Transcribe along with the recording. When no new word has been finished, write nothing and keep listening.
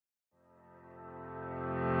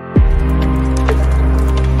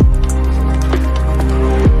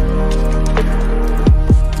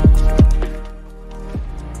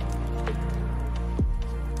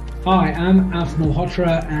I'm Alf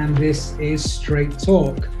Malhotra, and this is Straight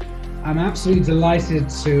Talk. I'm absolutely delighted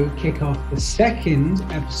to kick off the second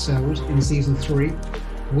episode in season 3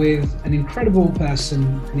 with an incredible person,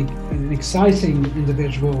 an exciting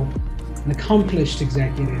individual, an accomplished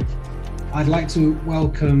executive. I'd like to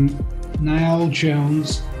welcome Niall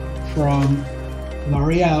Jones from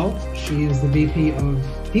L'Oreal. She is the VP of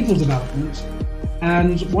People Development.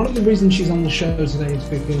 And one of the reasons she's on the show today is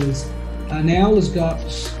because Niall has got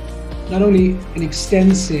not only an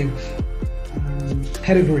extensive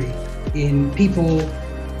pedigree in people,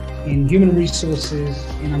 in human resources,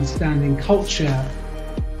 in understanding culture,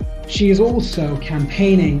 she is also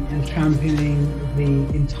campaigning and championing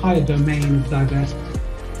the entire domain of diversity.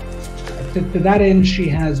 To that end, she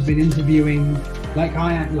has been interviewing, like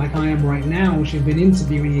I am right now, she's been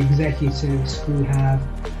interviewing executives who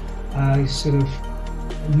have sort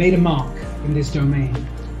of made a mark in this domain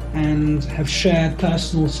and have shared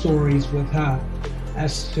personal stories with her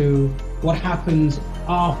as to what happens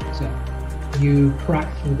after you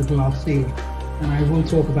crack through the glass ceiling. And I will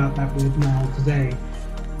talk about that with Niall today.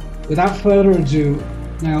 Without further ado,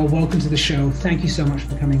 Niall, welcome to the show. Thank you so much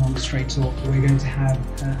for coming on Straight Talk. We're going to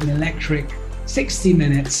have an electric 60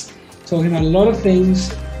 minutes talking about a lot of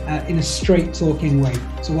things in a straight talking way.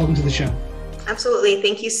 So welcome to the show. Absolutely.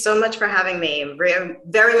 Thank you so much for having me.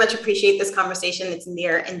 Very much appreciate this conversation. It's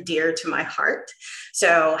near and dear to my heart.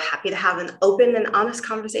 So happy to have an open and honest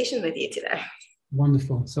conversation with you today.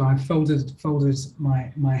 Wonderful. So I've folded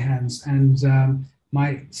my hands, and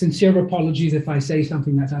my sincere apologies if I say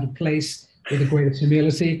something that's out of place, with the greatest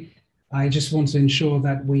humility. I just want to ensure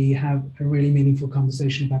that we have a really meaningful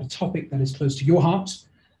conversation about a topic that is close to your heart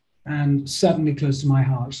and certainly close to my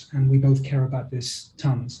heart, and we both care about this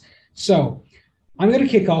tons. So I'm going to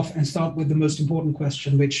kick off and start with the most important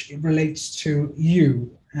question, which relates to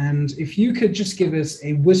you. And if you could just give us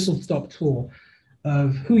a whistle-stop tour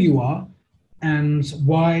of who you are and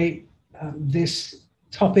why this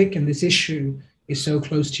topic and this issue is so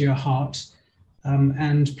close to your heart.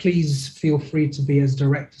 And please feel free to be as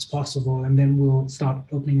direct as possible, and then we'll start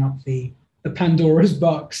opening up the Pandora's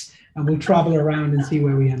box, and we'll travel around and see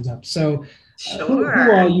where we end up. So Sure. Who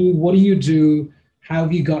are you? What do you do? How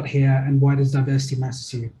have you got here? And why does diversity matter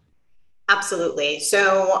to you? Absolutely.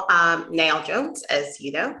 So Niall Jones, as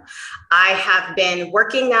you know, I have been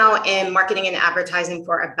working now in marketing and advertising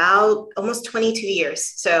for about almost 22 years.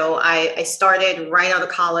 So I started right out of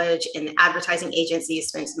college in advertising agencies,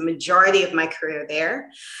 spent the majority of my career there,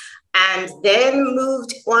 and then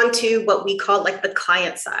moved on to what we call like the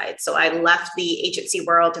client side. So I left the agency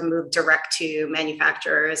world and moved direct to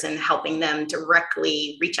manufacturers and helping them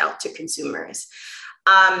directly reach out to consumers.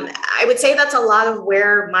 I would say that's a lot of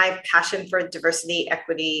where my passion for diversity,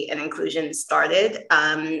 equity, and inclusion started.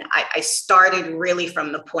 I started really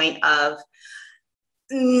from the point of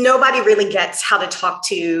nobody really gets how to talk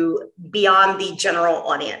to beyond the general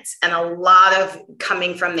audience. And a lot of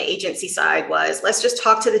coming from the agency side was, let's just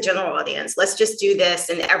talk to the general audience. Let's just do this.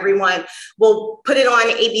 And everyone will put it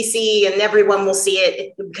on ABC and everyone will see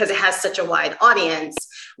it because it has such a wide audience,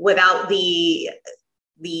 without the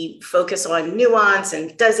focus on nuance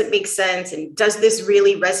and does it make sense? And does this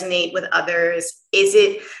really resonate with others? Is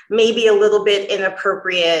it maybe a little bit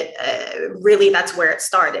inappropriate? Really, that's where it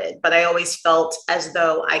started. But I always felt as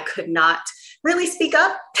though I could not really speak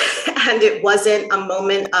up. And it wasn't a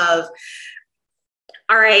moment of,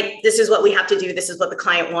 all right, this is what we have to do. This is what the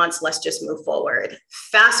client wants. Let's just move forward.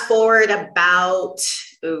 Fast forward about,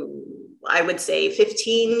 I would say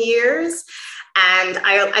 15 years. And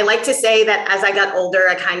I like to say that as I got older,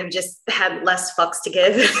 I kind of just had less fucks to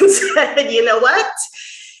give and said, you know what?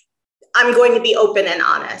 I'm going to be open and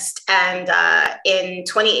honest. And in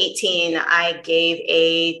 2018, I gave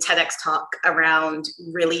a TEDx talk around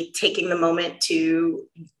really taking the moment to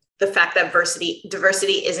the fact that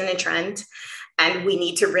diversity isn't a trend. And we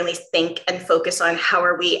need to really think and focus on how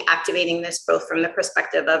are we activating this, both from the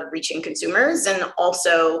perspective of reaching consumers and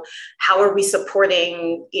also how are we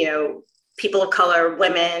supporting, people of color,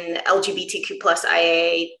 women, LGBTQ plus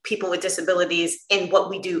IA, people with disabilities in what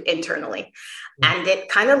we do internally. And it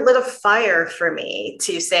kind of lit a fire for me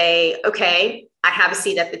to say, okay, I have a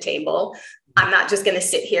seat at the table. I'm not just going to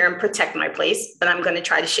sit here and protect my place, but I'm going to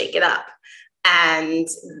try to shake it up. And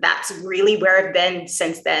that's really where I've been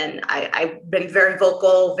since then. I've been very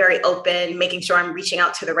vocal, very open, making sure I'm reaching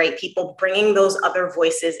out to the right people, bringing those other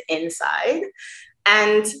voices inside,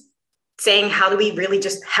 and saying, how do we really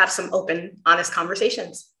just have some open, honest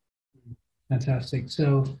conversations? Fantastic.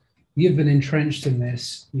 So you've been entrenched in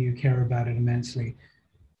this, you care about it immensely.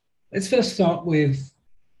 Let's first start with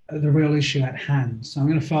the real issue at hand. So I'm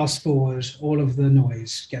going to fast forward all of the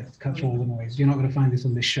noise, cut through all the noise. You're not going to find this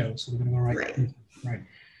on this show, so we're going to go right.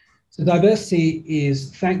 So diversity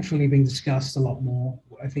is thankfully being discussed a lot more,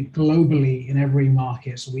 I think, globally in every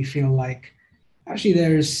market. So we feel like actually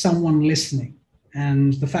there is someone listening.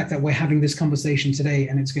 And the fact that we're having this conversation today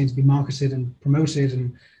and it's going to be marketed and promoted,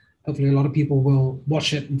 and hopefully a lot of people will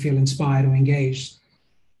watch it and feel inspired or engaged,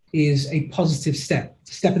 is a positive step,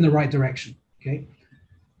 a step in the right direction, okay?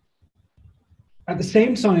 At the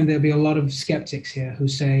same time, there'll be a lot of skeptics here who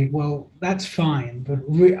say, well, that's fine, but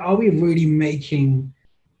are we really making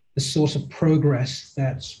the sort of progress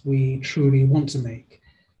that we truly want to make?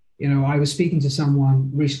 You know, I was speaking to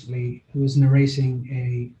someone recently who was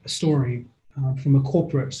narrating a story from a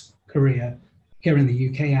corporate career here in the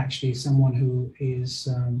UK, actually, someone who is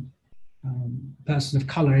a person of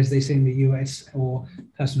color, as they say in the US, or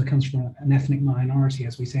a person who comes from an ethnic minority,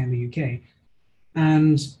 as we say in the UK.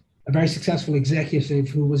 And a very successful executive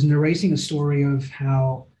who was narrating a story of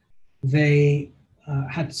how they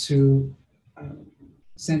had to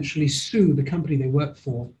essentially sue the company they worked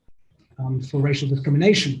for racial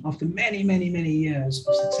discrimination after many, many, many years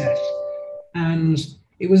of success. And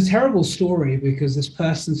it was a terrible story because this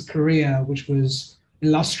person's career, which was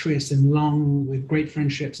illustrious and long with great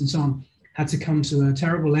friendships and so on, had to come to a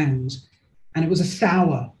terrible end. And it was a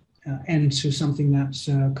sour end to something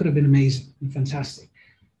that could have been amazing and fantastic.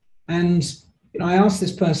 And I asked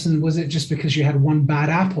this person, was it just because you had one bad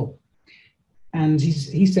apple? And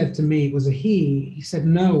he said to me, it was a he said,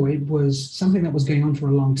 no, it was something that was going on for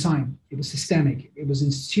a long time. It was systemic, it was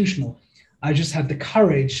institutional. I just had the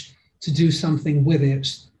courage to do something with it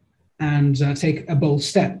and take a bold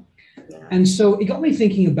step. And so it got me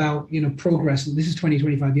thinking about, progress. This is 20,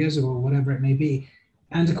 25 years ago, or whatever it may be.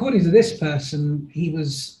 And according to this person, he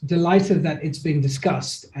was delighted that it's being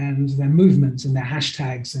discussed and their movements and their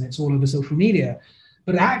hashtags, and it's all over social media.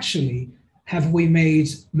 But actually, have we made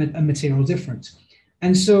a material difference?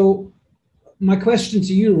 And so my question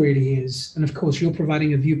to you really is, and of course, you're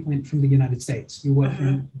providing a viewpoint from the United States. You work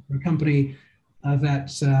for a company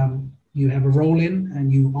that you have a role in,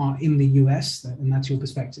 and you are in the US, and that's your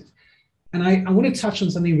perspective. And I want to touch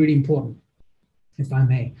on something really important, if I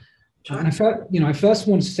may. Sure. And I first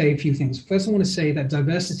want to say a few things. First, I want to say that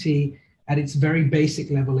diversity at its very basic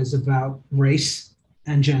level is about race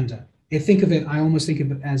and gender. I almost think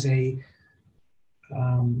of it as a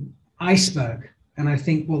iceberg. And I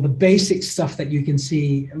think, well, the basic stuff that you can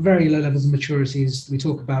see, very low levels of maturity, is we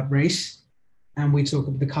talk about race and we talk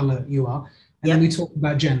about the color you are, and then we talk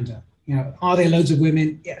about gender. Are there loads of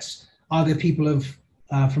women? Yes. Are there people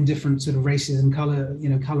from different sort of races and color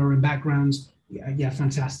and backgrounds? Yeah,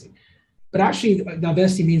 fantastic. But actually,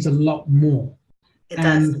 diversity means a lot more.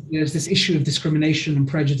 And there's this issue of discrimination and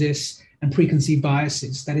prejudice and preconceived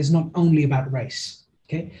biases that is not only about race.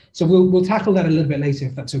 Okay, so we'll tackle that a little bit later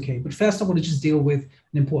if that's okay. But first, I want to just deal with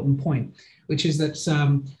an important point, which is that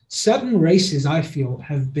certain races, I feel,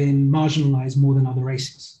 have been marginalized more than other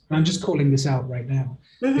races. And I'm just calling this out right now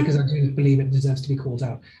because I do believe it deserves to be called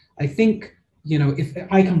out. I think, if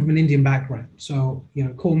I come from an Indian background, so,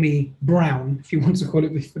 call me brown, if you want to call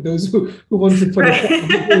it, for those who want to put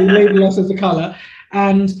label us as a color.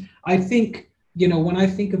 And I think, when I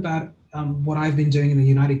think about what I've been doing in the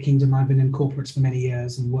United Kingdom, I've been in corporates for many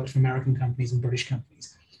years and worked for American companies and British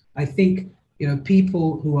companies. I think,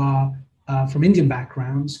 people who are from Indian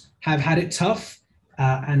backgrounds have had it tough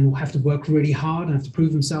and have to work really hard and have to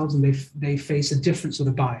prove themselves, and they face a different sort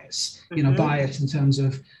of bias, bias in terms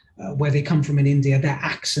of where they come from in India, their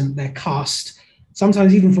accent, their caste,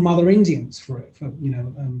 sometimes even from other Indians, for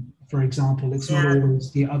example. It's not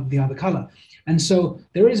always the other color. And so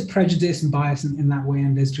there is prejudice and bias in that way,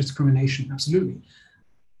 and there's discrimination, absolutely.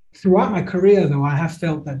 Throughout my career, though, I have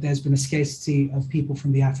felt that there's been a scarcity of people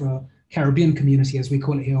from the Afro-Caribbean community, as we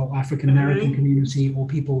call it here, or African-American community, or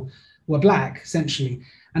people who are Black, essentially.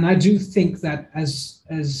 And I do think that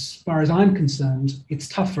as far as I'm concerned, it's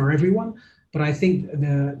tough for everyone. But I think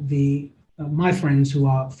my friends who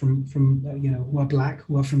are who are Black,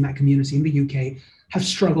 who are from that community in the UK, have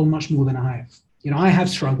struggled much more than I have. I have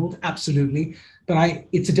struggled, absolutely, but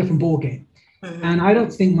it's a different ballgame. And I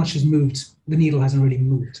don't think much has moved. The needle hasn't really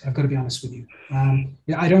moved. I've got to be honest with you.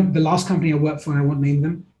 The last company I worked for, and I won't name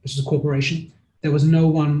them, which is a corporation, there was no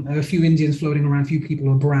one, a few Indians floating around, a few people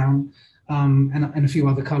who are brown, and a few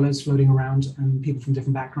other colors floating around, and people from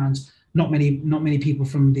different backgrounds. Not many people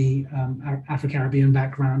from the Afro-Caribbean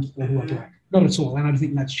background or who are Black. Not at all. And I don't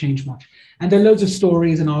think that's changed much. And there are loads of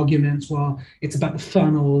stories and arguments. Well, it's about the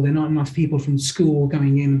funnel. There are not enough people from school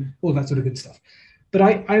going in, all that sort of good stuff. But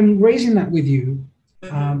I'm raising that with you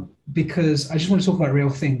because I just want to talk about real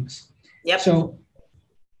things. Yep. So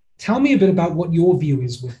tell me a bit about what your view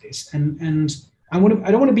is with this. And I don't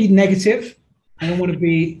want to be negative. I don't want to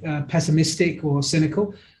be pessimistic or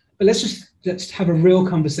cynical, but let's have a real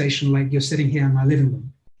conversation like you're sitting here in my living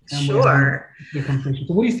room. And sure. The conversation.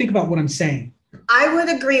 So what do you think about what I'm saying? I would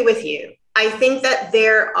agree with you. I think that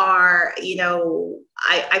there are,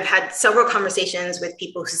 I've had several conversations with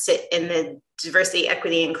people who sit in the diversity,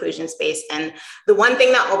 equity, inclusion space. And the one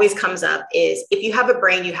thing that always comes up is if you have a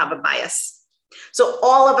brain, you have a bias. So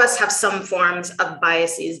all of us have some forms of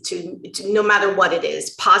biases to no matter what it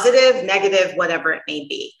is, positive, negative, whatever it may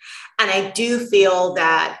be. And I do feel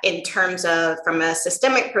that in terms of, from a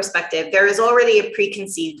systemic perspective, there is already a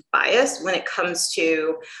preconceived bias when it comes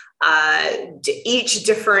to each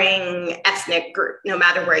differing ethnic group, no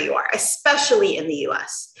matter where you are, especially in the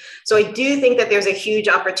US. So I do think that there's a huge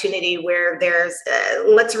opportunity where there's,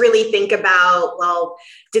 let's really think about, well,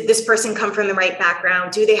 did this person come from the right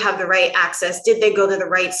background? Do they have the right access? Did they go to the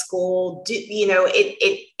right school?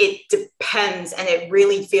 It depends. And it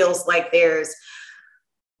really feels like there is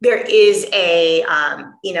a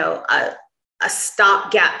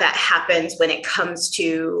stopgap that happens when it comes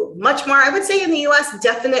to much more, I would say in the US,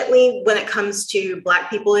 definitely when it comes to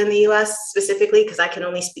Black people in the US specifically, because I can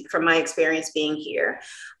only speak from my experience being here.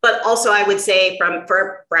 But also I would say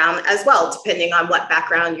for Brown as well, depending on what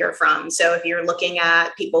background you're from. So if you're looking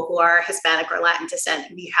at people who are Hispanic or Latin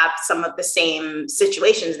descent, we have some of the same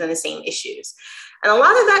situations and the same issues. And a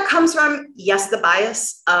lot of that comes from, yes, the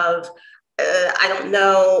bias of, I don't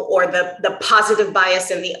know, or the positive bias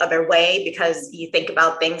in the other way, because you think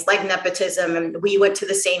about things like nepotism and we went to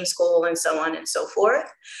the same school and so on and so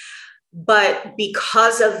forth. But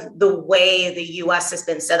because of the way the US has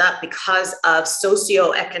been set up, because of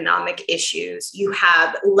socioeconomic issues, you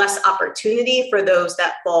have less opportunity for those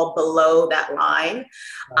that fall below that line,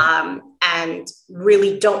 and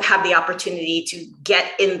really don't have the opportunity to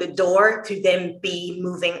get in the door to then be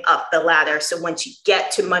moving up the ladder. So once you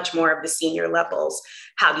get to much more of the senior levels,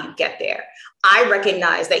 how do you get there? I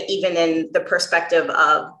recognize that even in the perspective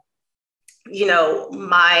of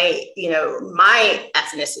my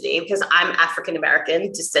ethnicity, because I'm African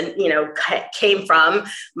American descent, came from,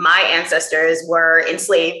 my ancestors were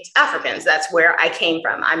enslaved Africans. That's where I came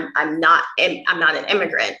from. I'm not an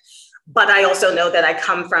immigrant, but I also know that I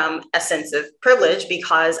come from a sense of privilege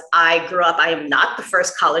because I grew up, I am not the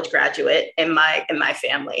first college graduate in my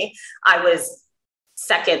family. I was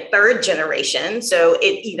second, third generation. So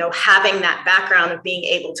having that background of being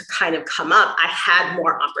able to kind of come up, I had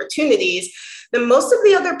more opportunities than most of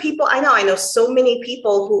the other people I know. I know so many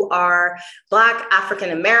people who are Black,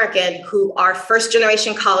 African-American, who are first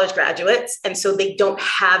generation college graduates. And so they don't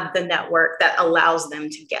have the network that allows them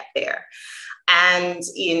to get there. And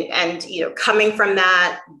coming from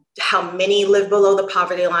that, how many live below the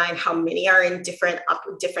poverty line, how many are in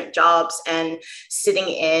different jobs and sitting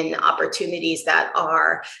in opportunities that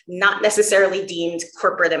are not necessarily deemed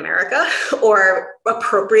corporate America or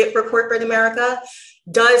appropriate for corporate America,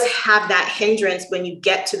 does have that hindrance when you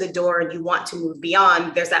get to the door and you want to move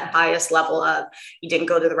beyond. There's that bias level of you didn't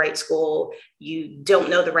go to the right school, you don't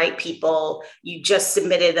know the right people, you just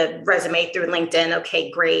submitted a resume through LinkedIn. Okay,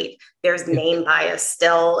 great. There's name bias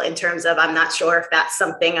still in terms of I'm not sure if that's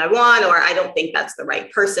something I want, or I don't think that's the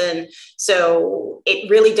right person. So it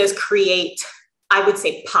really does create, I would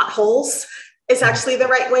say, potholes is actually the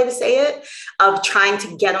right way to say it, of trying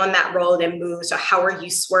to get on that road and move. So how are you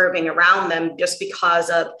swerving around them just because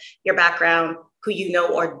of your background, who you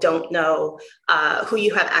know or don't know, who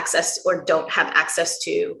you have access or don't have access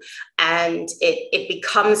to. And it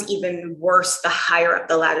becomes even worse the higher up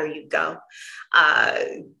the ladder you go.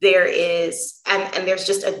 There is, and there's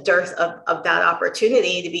just a dearth of that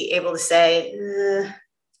opportunity to be able to say,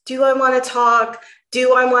 do I want to talk?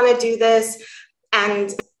 Do I want to do this?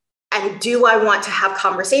 And do I want to have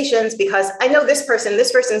conversations? Because I know this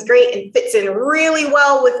person's great and fits in really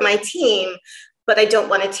well with my team, but I don't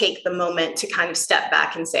want to take the moment to kind of step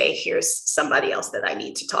back and say, here's somebody else that I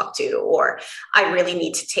need to talk to, or I really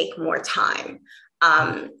need to take more time.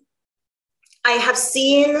 I have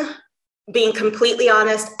seen, being completely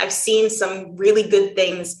honest, I've seen some really good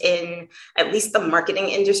things in at least the marketing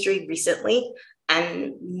industry recently,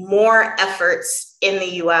 and more efforts in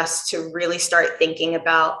the US to really start thinking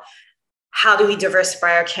about how do we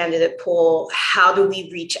diversify our candidate pool? How do we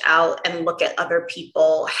reach out and look at other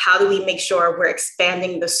people? How do we make sure we're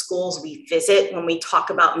expanding the schools we visit when we talk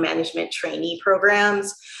about management trainee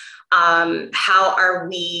programs? How are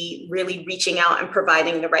we really reaching out and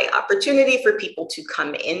providing the right opportunity for people to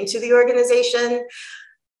come into the organization?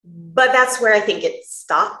 But that's where I think it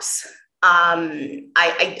stops. I'm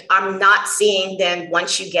not seeing then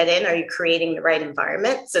once you get in, are you creating the right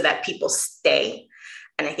environment so that people stay?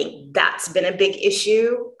 And I think that's been a big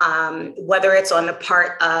issue, whether it's on the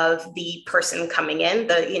part of the person coming in,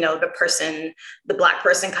 the Black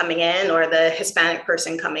person coming in or the Hispanic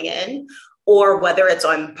person coming in, or whether it's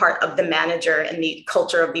on part of the manager and the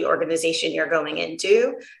culture of the organization you're going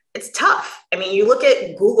into. It's tough. I mean, you look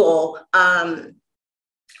at Google,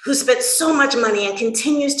 who spent so much money and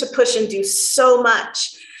continues to push and do so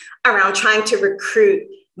much around trying to recruit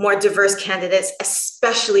more diverse candidates,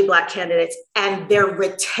 especially Black candidates, and their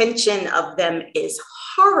retention of them is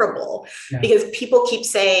horrible because people keep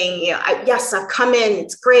saying, yes, I've come in,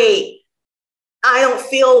 it's great. I don't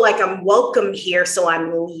feel like I'm welcome here, so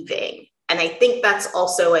I'm leaving. And I think that's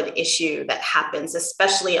also an issue that happens,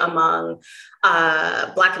 especially among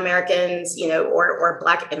Black Americans, or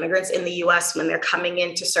Black immigrants in the US when they're coming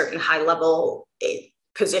into certain high level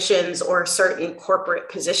positions or certain corporate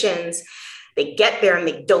positions. They get there and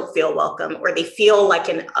they don't feel welcome, or they feel like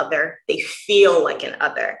an other.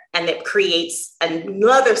 And it creates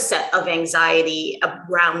another set of anxiety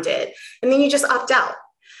around it. And then you just opt out.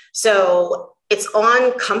 So it's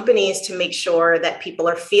on companies to make sure that people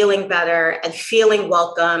are feeling better and feeling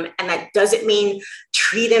welcome. And that doesn't mean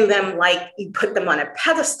treating them like you put them on a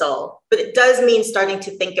pedestal, but it does mean starting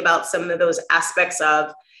to think about some of those aspects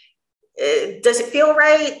of, does it feel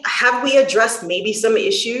right? Have we addressed maybe some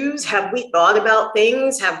issues? Have we thought about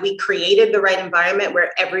things? Have we created the right environment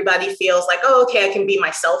where everybody feels like, oh, okay, I can be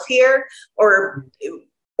myself here? Or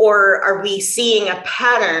are we seeing a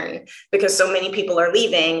pattern because so many people are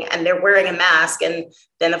leaving and they're wearing a mask? And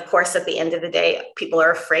then, of course, at the end of the day, people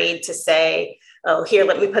are afraid to say, oh, here,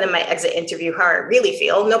 let me put in my exit interview how I really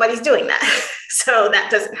feel. Nobody's doing that. So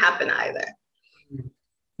that doesn't happen either.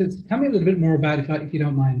 Tell me a little bit more about it, if you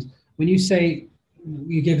don't mind. When you say,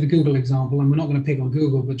 you gave the Google example, and we're not going to pick on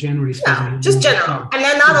Google, but generally speaking. No, just general. And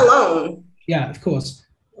they're not alone. Yeah, of course.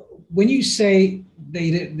 When you say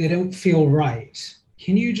they don't feel right,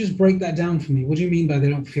 can you just break that down for me? What do you mean by they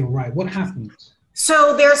don't feel right? What happens?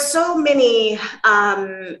 So there's so many,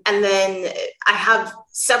 and then I have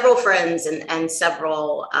several friends and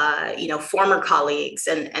several, former colleagues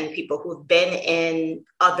and people who've been in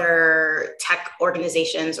other tech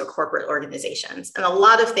organizations or corporate organizations. And a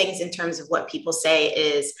lot of things in terms of what people say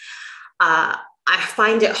is, I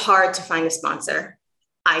find it hard to find a sponsor.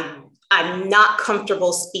 I'm not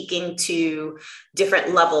comfortable speaking to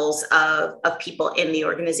different levels of people in the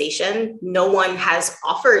organization. No one has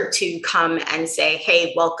offered to come and say,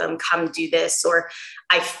 hey, welcome, come do this. Or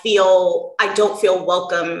I don't feel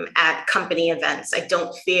welcome at company events. I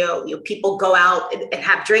don't feel, people go out and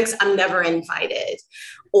have drinks. I'm never invited.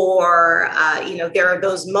 Or, there are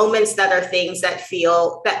those moments that are things that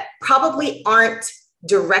feel that probably aren't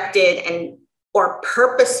directed or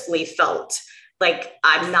purposefully felt like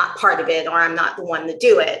I'm not part of it or I'm not the one to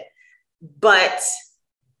do it, but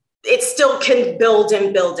it still can build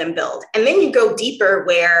and build and build. And then you go deeper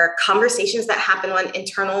where conversations that happen on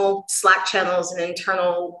internal Slack channels and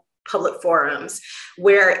internal public forums,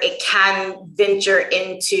 where it can venture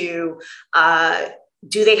into,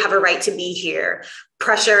 do they have a right to be here?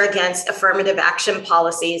 Pressure against affirmative action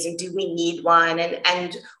policies, and do we need one?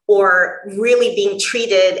 Or really being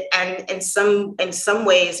treated and in some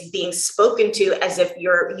ways being spoken to as if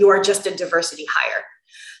you are just a diversity hire.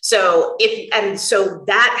 So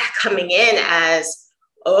that coming in as,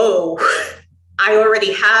 oh, I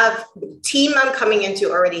already have, the team I'm coming into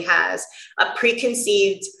already has a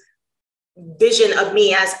preconceived vision of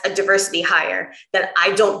me as a diversity hire, that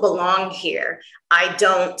I don't belong here. I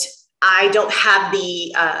don't have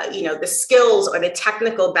the skills or the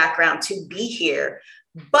technical background to be here,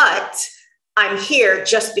 but I'm here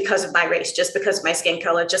just because of my race, just because of my skin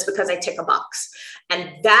color, just because I tick a box. And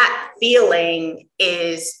that feeling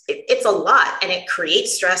it's a lot, and it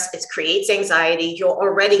creates stress. It creates anxiety. You're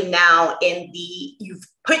already now you've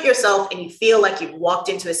put yourself and you feel like you've walked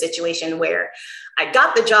into a situation where I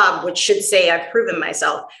got the job, which should say I've proven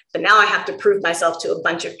myself, but now I have to prove myself to a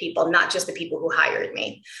bunch of people, not just the people who hired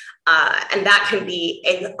me. And that can be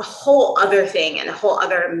a whole other thing and a whole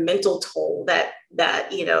other mental toll that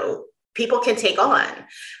people can take on.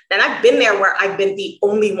 And I've been there where I've been the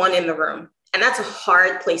only one in the room. And that's a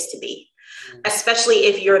hard place to be, especially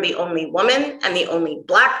if you're the only woman and the only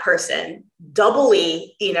Black person,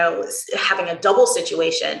 doubly, having a double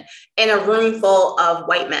situation in a room full of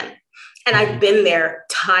white men. And I've been there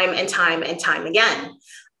time and time and time again.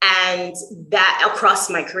 And that across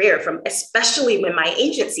my career, from especially when my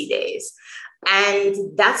agency days, And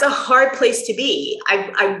that's a hard place to be.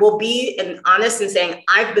 I will be honest in saying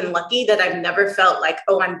I've been lucky that I've never felt like,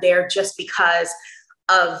 oh, I'm there just because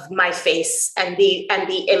of my face and the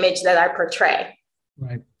image that I portray.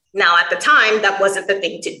 Right. Now, at the time, that wasn't the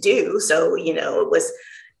thing to do. So,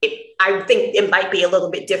 I think it might be a little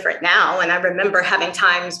bit different now. And I remember having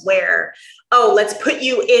times where, oh, let's put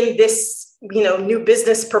you in this, new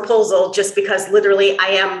business proposal just because literally I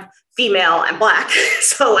am female and Black.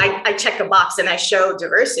 So I check a box and I show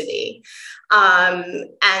diversity. And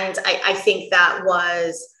I think that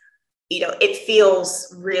was, it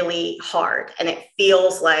feels really hard. And it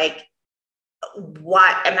feels like,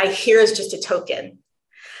 what am I here as just a token?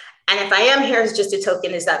 And if I am here as just a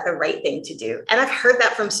token, is that the right thing to do? And I've heard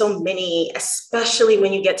that from so many, especially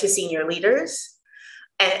when you get to senior leaders.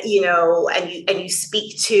 And, and you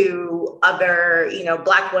speak to other,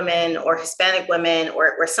 Black women or Hispanic women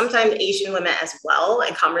or sometimes Asian women as well.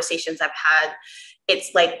 In conversations I've had,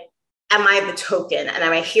 it's like, am I the token? And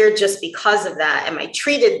am I here just because of that? Am I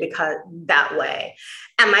treated because that way?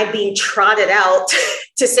 Am I being trotted out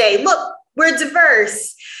to say, look, we're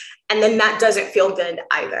diverse? And then that doesn't feel good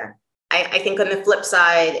either. I think on the flip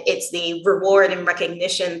side, it's the reward and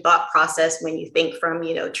recognition thought process when you think from,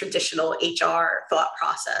 traditional HR thought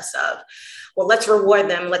process of, well, let's reward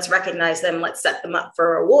them, let's recognize them, let's set them up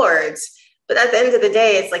for rewards. But at the end of the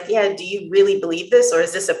day, it's like, yeah, do you really believe this? Or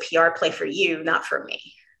is this a PR play for you, not for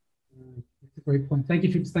me? That's a great point. Thank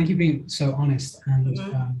you for being so honest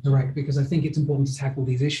and direct, because I think it's important to tackle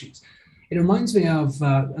these issues. It reminds me of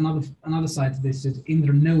another side to this is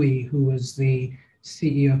Indra Nooyi, who was the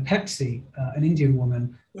CEO of Pepsi, an Indian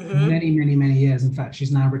woman, many, many, many years. In fact,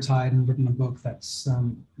 she's now retired and written a book that's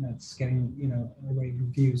getting rave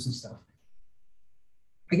reviews and stuff.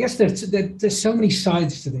 I guess there's so many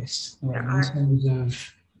sides to this, right, in terms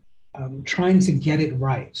of trying to get it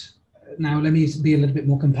right. Now, let me be a little bit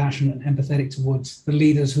more compassionate and empathetic towards the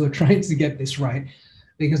leaders who are trying to get this right,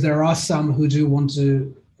 because there are some who do want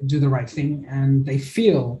to do the right thing, and they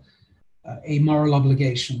feel a moral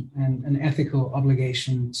obligation and an ethical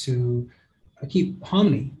obligation to keep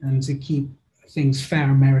harmony and to keep things fair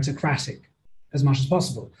and meritocratic as much as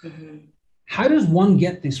possible. How does one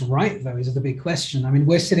get this right, though, is the big question. I mean,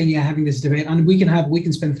 we're sitting here having this debate, and we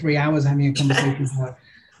can spend 3 hours having a conversation about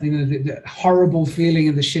the horrible feeling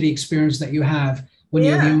and the shitty experience that you have when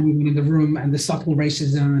you're the only one in the room, and the subtle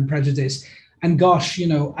racism and prejudice. And gosh,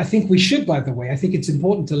 I think we should, by the way, I think it's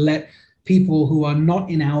important to let people who are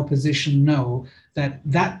not in our position know that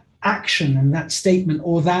that action and that statement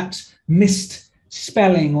or that missed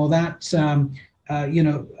spelling or that,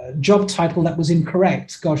 job title that was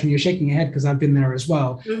incorrect. Gosh, and you're shaking your head because I've been there as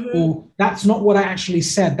well. Or that's not what I actually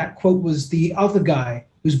said. That quote was the other guy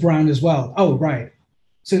who's brown as well. Oh, right.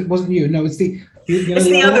 So it wasn't you. No, it's the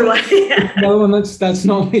other one. No, that's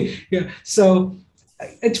not me. Yeah. So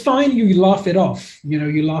it's fine. You laugh it off.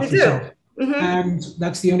 You laugh it off. And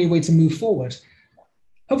that's the only way to move forward.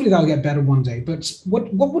 Hopefully that'll get better one day. But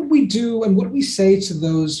what would we do, and what do we say to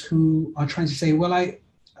those who are trying to say, well,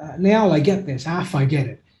 Naeal, I get this. I get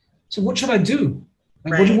it. So what should I do?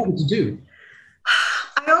 What do you want me to do?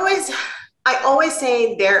 I always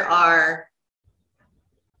say there are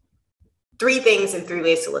 3 things and 3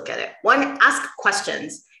 ways to look at it. 1, ask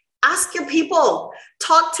questions. Ask your people.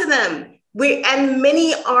 Talk to them. And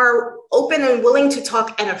many are open and willing to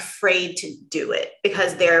talk and afraid to do it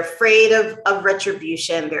because they're afraid of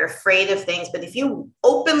retribution. They're afraid of things. But if you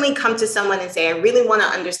openly come to someone and say, I really want to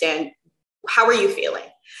understand, how are you feeling?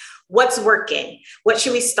 What's working? What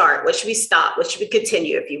should we start? What should we stop? What should we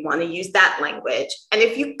continue, if you want to use that language? And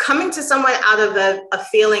if you come into someone out of a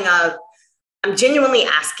feeling of, I'm genuinely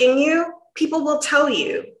asking you, people will tell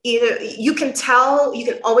you. You can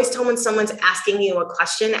always tell when someone's asking you a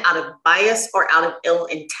question out of bias or out of ill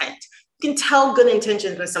intent. You can tell good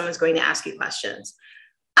intentions when someone's going to ask you questions.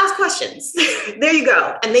 Ask questions. There you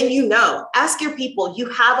go. And then ask your people. You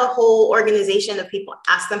have a whole organization of people.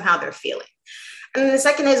 Ask them how they're feeling. And then the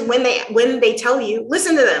second is when they tell you,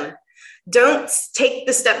 listen to them. Don't take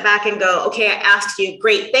the step back and go, okay, I asked you,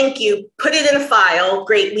 great, thank you. Put it in a file.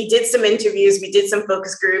 Great. We did some interviews. We did some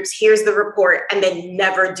focus groups. Here's the report. And then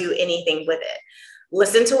never do anything with it.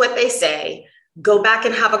 Listen to what they say. Go back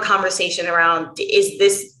and have a conversation around,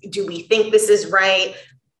 do we think this is right?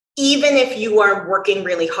 Even if you are working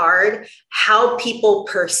really hard, how people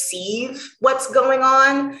perceive what's going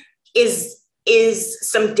on is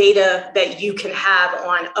some data that you can have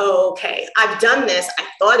on, okay, I've done this. I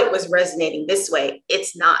thought it was resonating this way.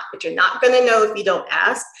 It's not, but you're not going to know if you don't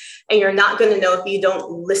ask, and you're not going to know if you don't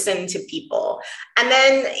listen to people. And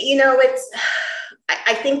then,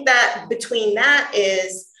 I think that between that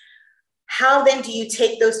is How then do you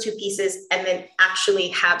take those two pieces and then actually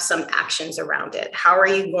have some actions around it? How are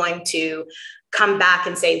you going to come back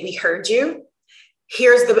and say, we heard you.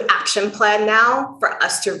 Here's the action plan now for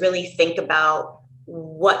us to really think about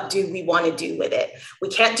what do we want to do with it. We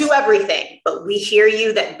can't do everything, but we hear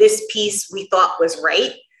you that this piece we thought was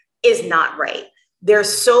right is not right. There's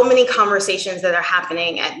so many conversations that are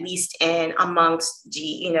happening, at least in amongst,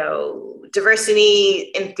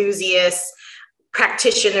 diversity enthusiasts,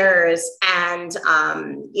 practitioners, and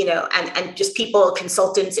just people,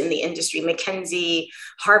 consultants in the industry. McKinsey,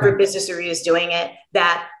 Harvard Business Review is doing it,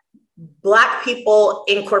 that Black people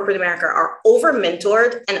in corporate America are over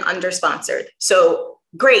mentored and under sponsored. So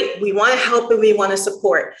great, we want to help and we want to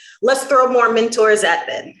support. Let's throw more mentors at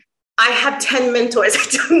them. I have 10 mentors.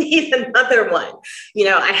 I don't need another one.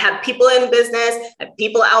 I have people in business, I have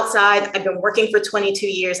people outside. I've been working for 22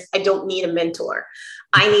 years. I don't need a mentor.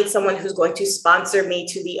 I need someone who's going to sponsor me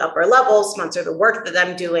to the upper level, sponsor the work that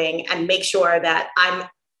I'm doing, and make sure that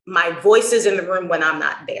my voice is in the room when I'm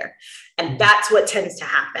not there. And that's what tends to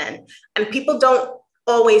happen. And people don't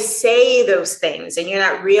always say those things, and you're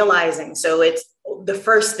not realizing. So it's the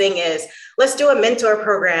first thing is, let's do a mentor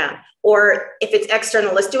program. Or if it's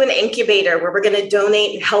external, let's do an incubator where we're going to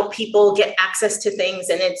donate and help people get access to things.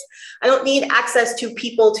 And I don't need access to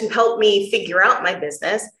people to help me figure out my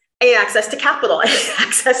business. I need access to capital, I need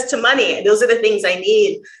access to money. Those are the things I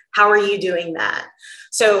need. How are you doing that?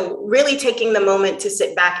 So really taking the moment to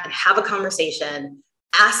sit back and have a conversation,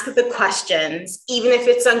 ask the questions, even if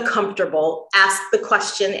it's uncomfortable, ask the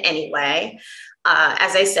question anyway.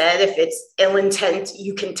 As I said, if it's ill intent,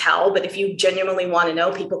 you can tell, but if you genuinely want to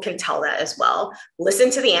know, people can tell that as well.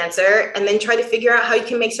 Listen to the answer and then try to figure out how you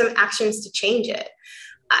can make some actions to change it.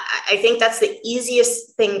 I think that's the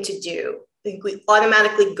easiest thing to do. I think we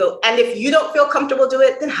automatically go, and if you don't feel comfortable do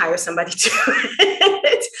it, then hire somebody to do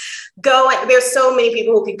it. Go. There's so many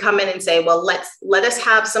people who can come in and say, well, let us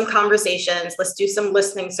have some conversations. Let's do some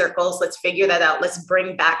listening circles. Let's figure that out. Let's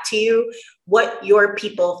bring back to you what your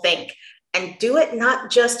people think. And do it not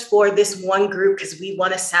just for this one group, because we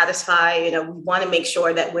want to satisfy, we want to make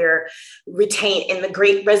sure that we're retained in the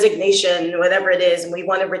great resignation, whatever it is. And we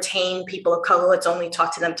want to retain people of color. Let's only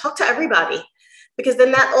talk to them. Talk to everybody, because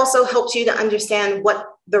then that also helps you to understand what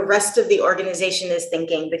the rest of the organization is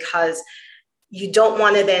thinking, because you don't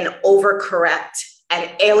want to then overcorrect and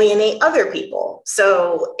alienate other people.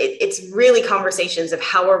 So it's really conversations of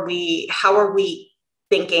how are we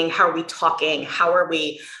thinking, how are we talking, how are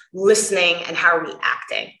we listening, and how are we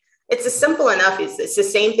acting? It's as simple enough. It's the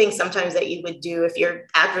same thing sometimes that you would do if you're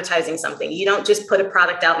advertising something. You don't just put a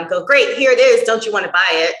product out and go, great, here it is. Don't you want to buy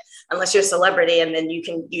it? Unless you're a celebrity, and then you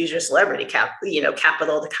can use your celebrity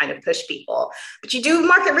capital to kind of push people. But you do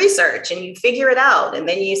market research and you figure it out. And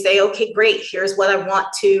then you say, okay, great, here's what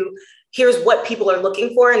people are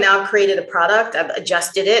looking for. And now I've created a product, I've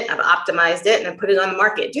adjusted it, I've optimized it, and I put it on the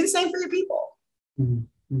market. Do the same for your people.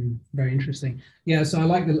 Very interesting. Yeah, so I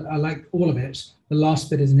like all of it. The last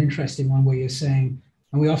bit is an interesting one where you're saying,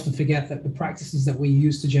 and we often forget that the practices that we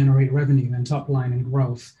use to generate revenue and top line and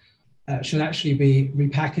growth should actually be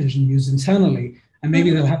repackaged and used internally, and maybe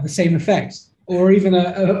they'll have the same effect or even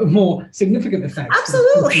a more significant effect.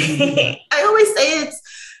 Absolutely. I always say it's,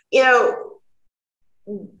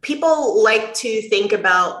 people like to think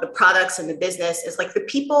about the products and the business as like the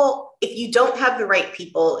people. If you don't have the right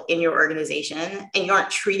people in your organization and you aren't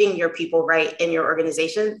treating your people right in your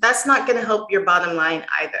organization, that's not going to help your bottom line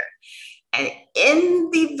either. And in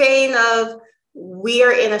the vein of, we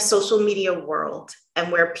are in a social media world, and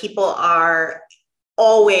where people are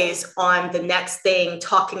always on the next thing,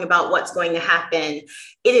 talking about what's going to happen.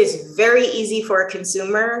 It is very easy for a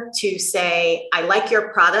consumer to say, I like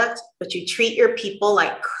your product, but you treat your people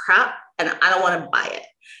like crap, and I don't want to buy it.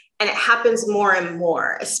 And it happens more and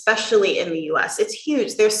more, especially in the US. It's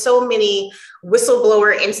huge. There's so many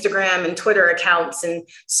whistleblower Instagram and Twitter accounts and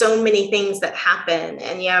so many things that happen.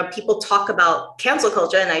 And people talk about cancel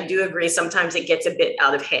culture. And I do agree, sometimes it gets a bit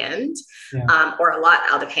out of hand, or a lot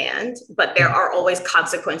out of hand, but there are always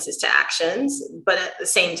consequences to actions. But at the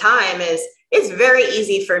same time, it's very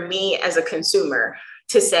easy for me as a consumer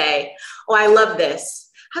to say, oh, I love this.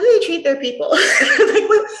 How do they treat their people? Like,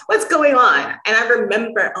 what's going on? And I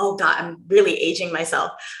remember, oh God, I'm really aging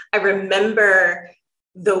myself. I remember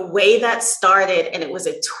the way that started, and it was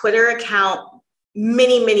a Twitter account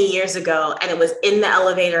many, many years ago, and it was in the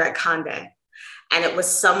elevator at Condé. And it was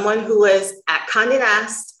someone who was at Condé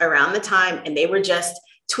Nast around the time, and they were just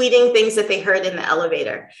tweeting things that they heard in the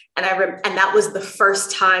elevator. And and that was the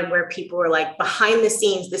first time where people were like, behind the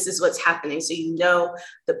scenes, this is what's happening. So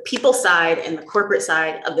the people side and the corporate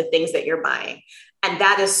side of the things that you're buying. And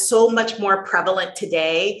that is so much more prevalent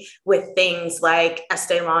today with things like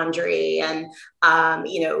Estee Lauder and,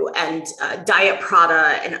 Diet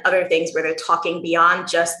Prada and other things where they're talking beyond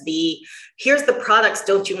just here's the products,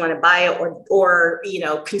 don't you want to buy it? Or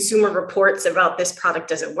consumer reports about this product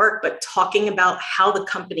doesn't work, but talking about how the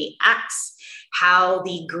company acts, how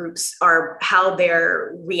the groups how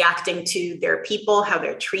they're reacting to their people, how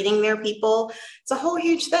they're treating their people. It's a whole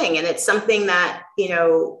huge thing. And it's something that,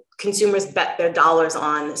 consumers bet their dollars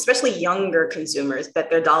on, especially younger consumers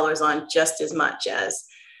bet their dollars on just as much as,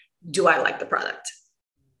 do I like the product?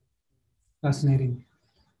 Fascinating.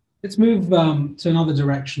 Let's move to another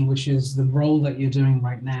direction, which is the role that you're doing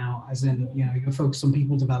right now, as in, you're focused on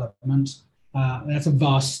people development. That's a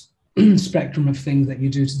vast spectrum of things that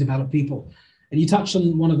you do to develop people. And you touched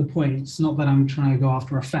on one of the points, not that I'm trying to go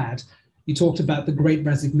after a fad. You talked about the Great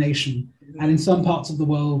Resignation. And in some parts of the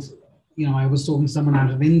world, I was talking to someone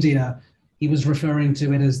out of India, he was referring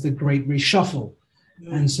to it as the Great Reshuffle.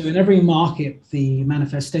 And so in every market, the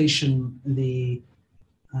manifestation, the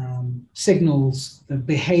signals, the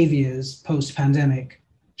behaviors post-pandemic,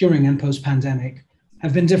 during and post-pandemic,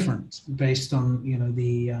 have been different based on,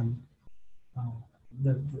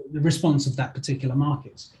 the response of that particular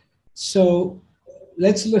market. So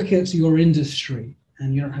let's look at your industry,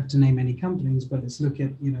 and you don't have to name any companies, but let's look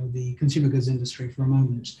at, the consumer goods industry for a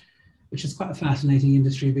moment, which is quite a fascinating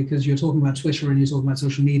industry because you're talking about Twitter and you're talking about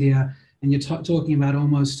social media, and you're talking about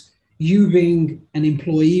almost you being an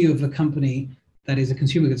employee of a company that is a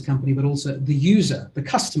consumer goods company, but also the user, the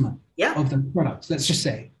customer of the product, let's just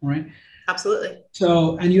say, right? Absolutely.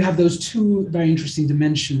 So, and you have those two very interesting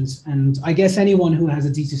dimensions. And I guess anyone who has a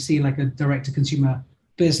D2C, like a direct-to-consumer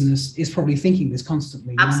business, is probably thinking this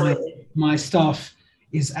constantly. Absolutely. My staff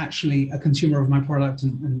is actually a consumer of my product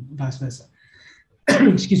and vice versa.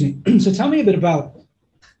 Excuse me. So tell me a bit about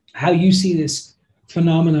how you see this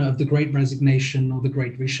phenomena of the Great Resignation or the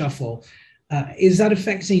Great Reshuffle. Is that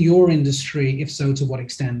affecting your industry? If so, to what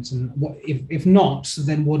extent? And what, if not,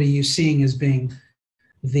 then what are you seeing as being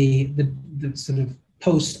the sort of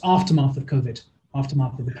aftermath of COVID,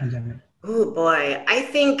 aftermath of the pandemic? Oh boy, I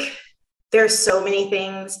think there's so many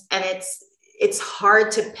things, and it's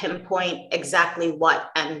hard to pinpoint exactly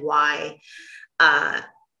what and why.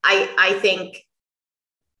 I think,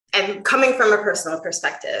 and coming from a personal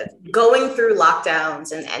perspective, going through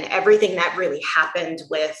lockdowns and everything that really happened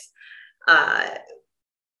with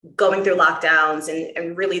going through lockdowns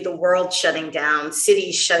and really the world shutting down,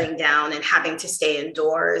 cities shutting down and having to stay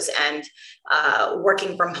indoors and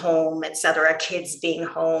working from home, et cetera, kids being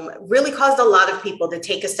home, really caused a lot of people to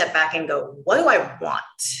take a step back and go, what do I want?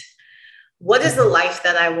 What is the life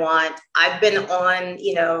that I want? I've been on,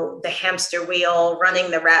 the hamster wheel,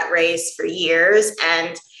 running the rat race for years,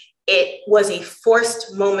 and it was a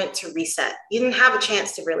forced moment to reset. You didn't have a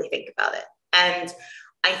chance to really think about it. And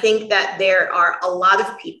I think that there are a lot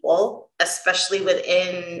of people, especially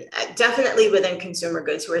definitely within consumer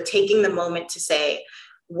goods, who are taking the moment to say,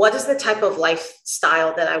 what is the type of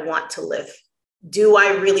lifestyle that I want to live? Do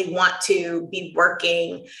I really want to be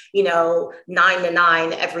working, 9 to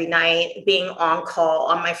 9 every night, being on call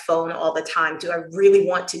on my phone all the time? Do I really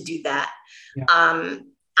want to do that? Yeah.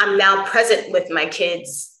 I'm now present with my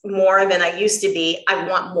kids more than I used to be. I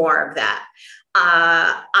want more of that.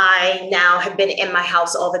 I now have been in my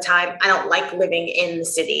house all the time. I don't like living in the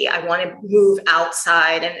city. I want to move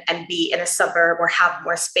outside and be in a suburb or have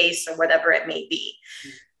more space or whatever it may be.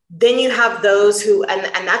 Then you have those who,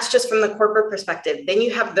 and that's just from the corporate perspective. Then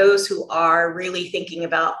you have those who are really thinking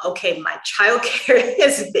about, okay, my childcare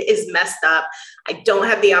is messed up. I don't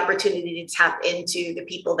have the opportunity to tap into the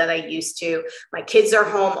people that I used to. My kids are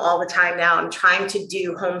home all the time now. I'm trying to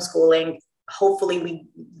do homeschooling. Hopefully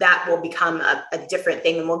that will become a different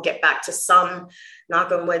thing, and we'll get back to some,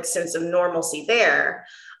 knock on wood, sense of normalcy there.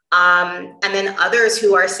 And then others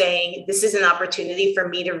who are saying, this is an opportunity for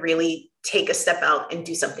me to really take a step out and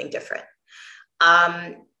do something different.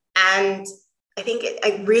 And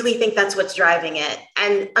I really think that's what's driving it.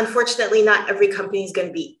 And unfortunately, not every company is going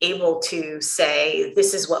to be able to say,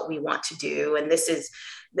 this is what we want to do, and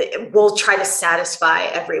we'll try to satisfy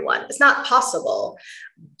everyone. It's not possible.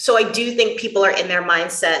 So I do think people are in their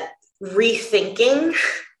mindset rethinking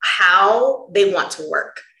how they want to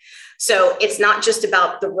work. So it's not just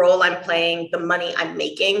about the role I'm playing, the money I'm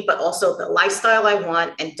making, but also the lifestyle I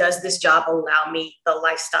want. And does this job allow me the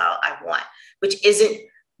lifestyle I want, which isn't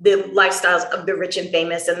the lifestyles of the rich and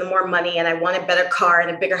famous and the more money, and I want a better car and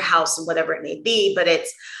a bigger house and whatever it may be, but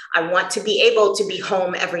I want to be able to be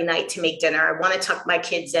home every night to make dinner. I want to tuck my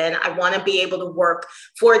kids in. I want to be able to work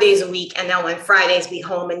 4 days a week, and now on Fridays be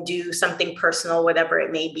home and do something personal, whatever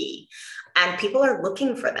it may be. And people are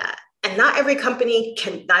looking for that. And not every company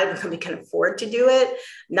can afford to do it.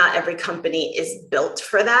 Not every company is built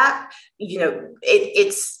for that.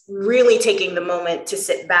 It's really taking the moment to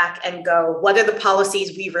sit back and go, what are the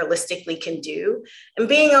policies we realistically can do? And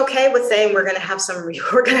being okay with saying we're going to have some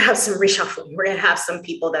reshuffling. We're going to have some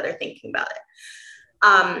people that are thinking about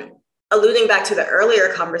it. Alluding back to the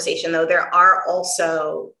earlier conversation, though, there are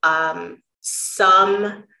also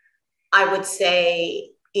some, I would say,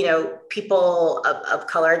 people of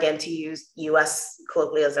color, again, to use US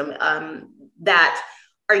colloquialism, that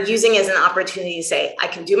are using as an opportunity to say, I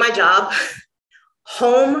can do my job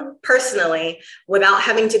home personally without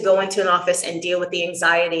having to go into an office and deal with the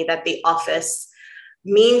anxiety that the office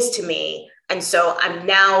means to me. And so I'm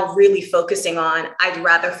now really focusing on, I'd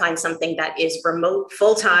rather find something that is remote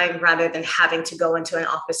full-time rather than having to go into an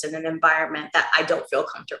office in an environment that I don't feel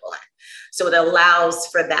comfortable in. So it allows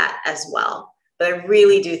for that as well. But I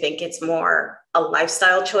really do think it's more a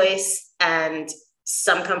lifestyle choice. And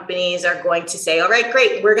some companies are going to say, all right,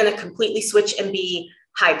 great, we're going to completely switch and be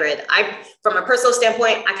hybrid. From a personal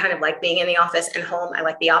standpoint, I kind of like being in the office and home. I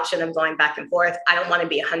like the option of going back and forth. I don't want to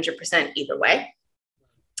be 100% either way.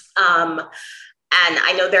 And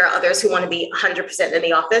I know there are others who want to be 100% in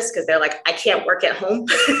the office because they're like, I can't work at home.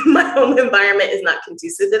 My home environment is not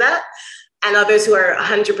conducive to that. And others who are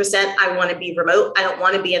 100%, I want to be remote. I don't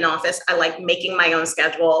want to be in office. I like making my own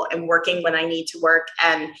schedule and working when I need to work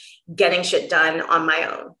and getting shit done on my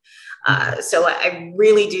own. So I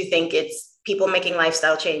really do think it's people making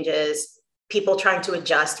lifestyle changes, people trying to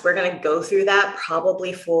adjust. We're going to go through that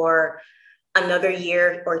probably for another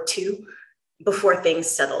year or two before things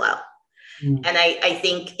settle out. And I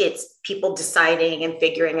think it's people deciding and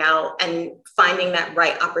figuring out and finding that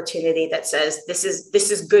right opportunity that says, this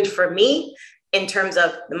is good for me in terms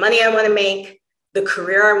of the money I want to make, the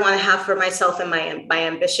career I want to have for myself and my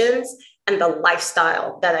ambitions, and the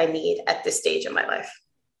lifestyle that I need at this stage in my life.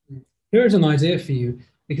 Here's an idea for you,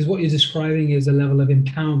 because what you're describing is a level of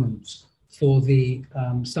empowerment for the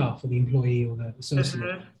staff, for the employee or the associate.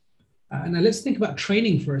 Mm-hmm. Now let's think about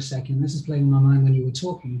training for a second. This is playing on my mind when you were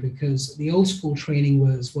talking, because the old school training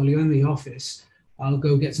was, well, you're in the office, I'll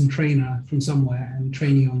go get some trainer from somewhere and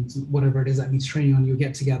train you on whatever it is that needs training on. You'll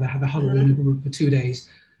get together, have a huddle in a group for 2 days.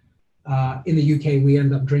 In the UK, we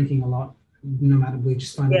end up drinking a lot, no matter, we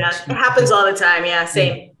just find it happens all the time. Yeah,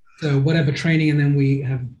 same. Yeah. So whatever training, and then we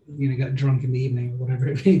have, get drunk in the evening or whatever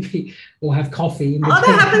it may be, or have coffee. That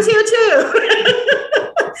happens here too.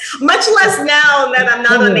 Much less now that I'm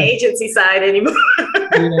not on the agency side anymore.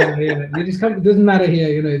 Yeah. It just it doesn't matter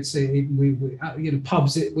here. It's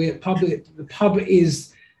pubs. The pub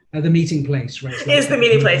is the meeting place, right? It's the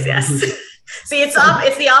meeting place. Yes. See, it's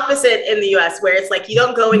the opposite in the US, where it's like you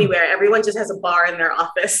don't go anywhere. Everyone just has a bar in their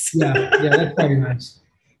office. Yeah, that's very nice.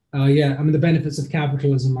 The benefits of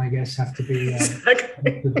capitalism, I guess, have to be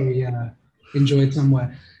enjoyed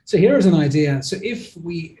somewhere. So here is an idea. So if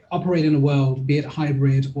we operate in a world, be it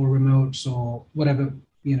hybrid or remote or whatever,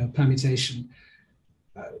 permutation,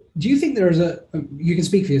 do you think there is you can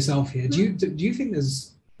speak for yourself here. Do you think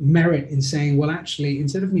there's merit in saying, well, actually,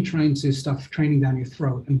 instead of me trying to stuff training down your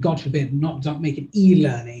throat, and God forbid, don't make it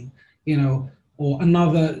e-learning, or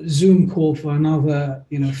another Zoom call for another,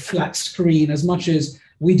 flat screen, as much as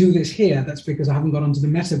we do this here, that's because I haven't got onto the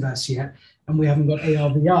metaverse yet. And we haven't got AR,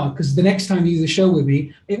 VR, because the next time you do the show with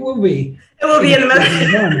me, it will be in the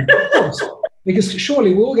environment, of course. Because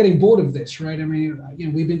surely we're all getting bored of this, right? I mean,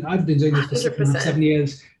 I've been doing this for 7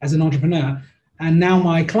 years as an entrepreneur, and now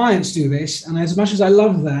my clients do this. And as much as I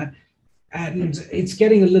love that, and it's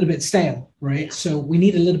getting a little bit stale, right? So we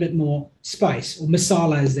need a little bit more spice, or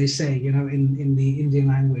masala, as they say, in the Indian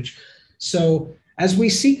language. So as we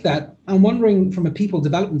seek that, I'm wondering, from a people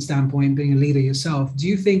development standpoint, being a leader yourself, do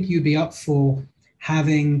you think you'd be up for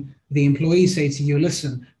having the employees say to you,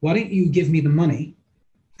 listen, why don't you give me the money,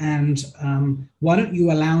 and why don't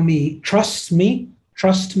you allow me, trust me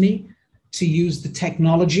to use the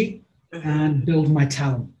technology and build my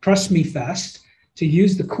talent. Trust me first to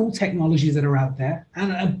use the cool technologies that are out there,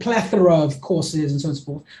 and a plethora of courses and so on and so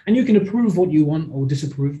forth. And you can approve what you want or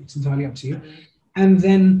disapprove. It's entirely up to you. And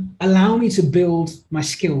then allow me to build my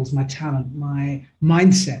skills, my talent, my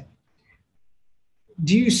mindset.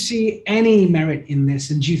 Do you see any merit in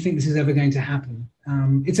this? And do you think this is ever going to happen?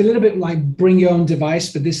 It's a little bit like bring your own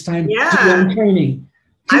device, but this time do your own training.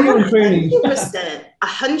 I would 100%,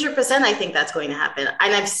 I think that's going to happen.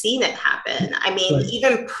 And I've seen it happen. I mean,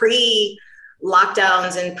 even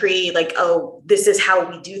pre-lockdowns and this is how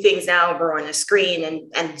we do things now, we're on a screen,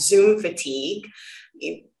 and Zoom fatigue.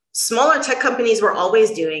 smaller tech companies were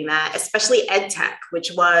always doing that, especially ed tech,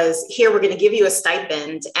 which was, here, we're going to give you a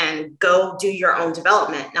stipend and go do your own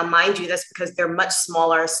development. Now, mind you, that's because they're much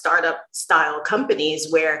smaller startup style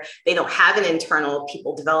companies where they don't have an internal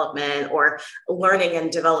people development or learning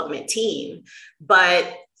and development team.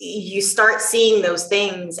 But you start seeing those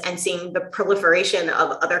things and seeing the proliferation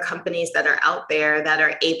of other companies that are out there that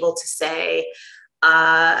are able to say,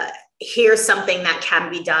 here's something that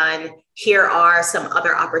can be done. Here are some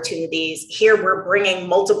other opportunities. Here we're bringing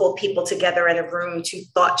multiple people together in a room to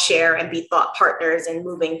thought share and be thought partners and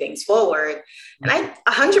moving things forward. And I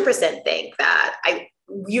 100% think that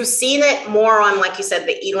you've seen it more on, like you said,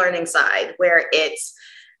 the e-learning side, where it's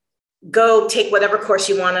go take whatever course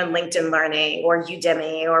you want on LinkedIn Learning or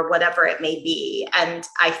Udemy or whatever it may be. And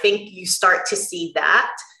I think you start to see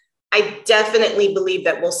that. I definitely believe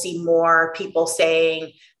that we'll see more people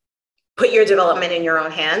saying, put your development in your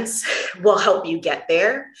own hands. We'll help you get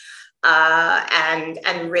there, and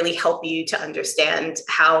really help you to understand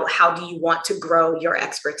how do you want to grow your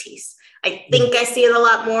expertise. I think I see it a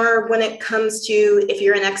lot more when it comes to if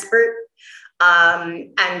you're an expert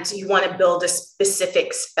and you want to build a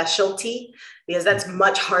specific specialty, because that's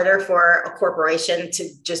much harder for a corporation to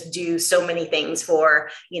just do so many things for,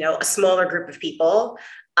 a smaller group of people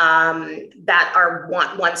that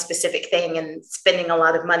want one specific thing and spending a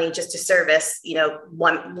lot of money just to service,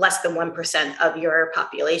 less than 1% of your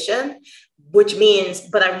population, which means,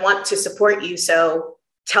 but I want to support you. So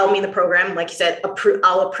tell me the program, like you said,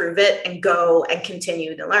 I'll approve it and go and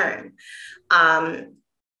continue to learn. I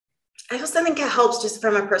also think it helps just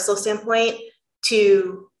from a personal standpoint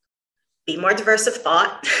to be more diverse of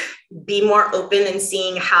thought, be more open and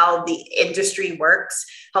seeing how the industry works,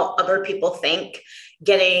 how other people think,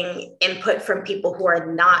 getting input from people who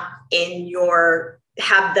are not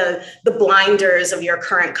have the blinders of your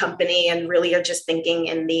current company and really are just thinking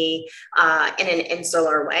in an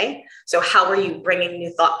insular way. So how are you bringing new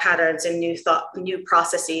thought patterns and new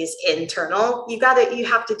processes internal? You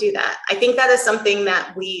have to do that. I think that is something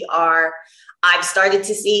that I've started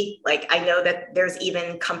to see. Like, I know that there's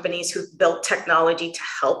even companies who've built technology to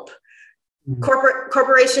help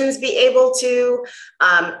corporations be able to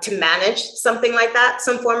manage something like that,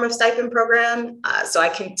 some form of stipend program. So I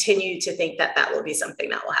continue to think that will be something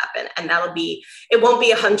that will happen, and it won't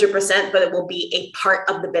be 100%, but it will be a part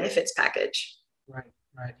of the benefits package. Right.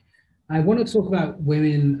 I want to talk about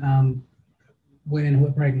women who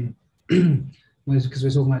are pregnant, because we're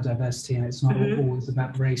talking about diversity, and it's not always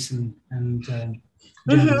about race and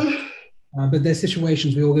gender. But there's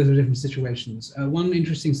situations, we all go through different situations. One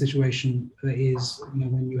interesting situation is,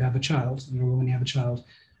 when you have a child,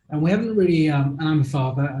 and we haven't really, and I'm a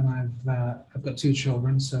father, and I've got 2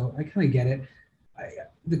 children, so I kind of get it.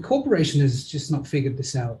 The corporation has just not figured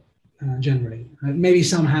this out, generally. Maybe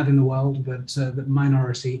some have in the world, but the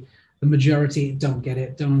minority, the majority don't get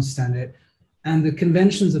it, don't understand it. And the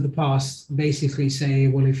conventions of the past basically say,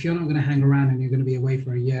 well, if you're not going to hang around and you're going to be away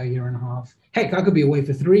for a year and a half, heck, I could be away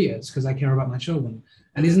for 3 years because I care about my children.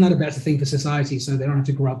 And isn't that a better thing for society, so they don't have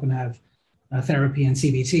to grow up and have therapy and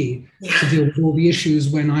CBT to deal with all the issues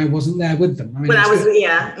when I wasn't there with them? All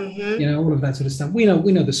of that sort of stuff. We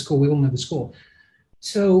know the score. We all know the score.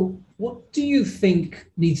 So what do you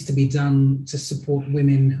think needs to be done to support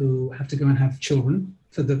women who have to go and have children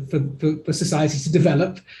for society to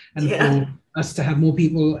develop, and for us to have more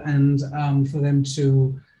people, and for them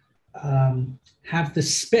to have the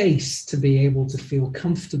space to be able to feel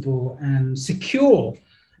comfortable and secure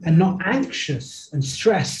and not anxious and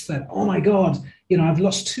stressed that, oh my God, I've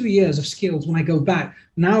lost 2 years of skills when I go back.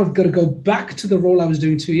 Now I've got to go back to the role I was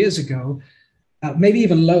doing 2 years ago, maybe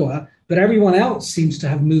even lower, but everyone else seems to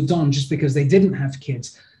have moved on just because they didn't have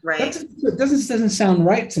kids. Right. That doesn't sound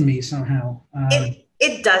right to me somehow.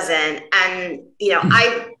 It doesn't. And,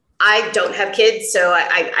 I don't have kids, so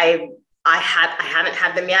I haven't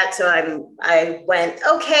had them yet. So I went,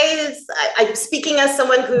 okay, I'm speaking as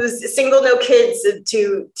someone who's single, no kids,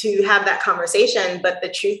 to have that conversation. But the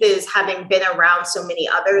truth is, having been around so many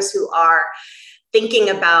others who are thinking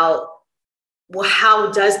about, well,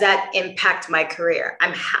 how does that impact my career?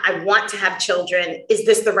 I want to have children. Is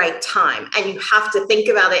this the right time? And you have to think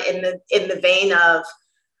about it in the vein of,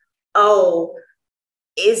 oh,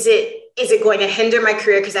 is it going to hinder my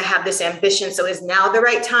career because I have this ambition? So is now the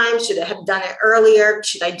right time? Should I have done it earlier?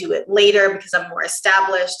 Should I do it later because I'm more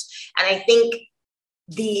established? And I think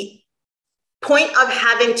the point of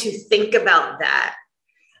having to think about that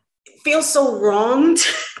feels so wrong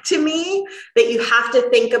to me, that you have to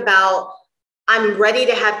think about I'm ready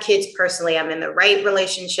to have kids personally. I'm in the right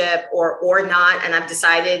relationship or not. And I've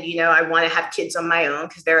decided, I want to have kids on my own,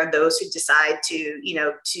 because there are those who decide to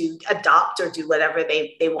adopt or do whatever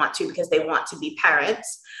they want to because they want to be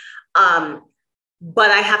parents.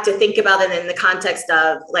 But I have to think about it in the context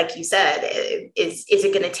of, like you said, is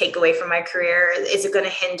it going to take away from my career? Is it going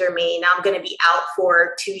to hinder me? Now I'm going to be out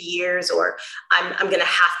for 2 years, or I'm going to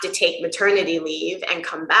have to take maternity leave and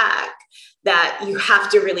come back. That you have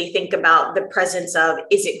to really think about the presence of,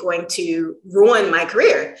 is it going to ruin my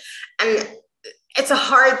career? And it's a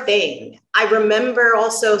hard thing. I remember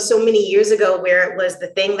also so many years ago where it was the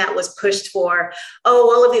thing that was pushed for,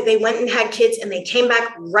 all of it, they went and had kids and they came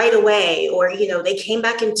back right away, or, they came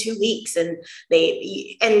back in 2 weeks, and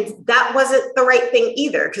that wasn't the right thing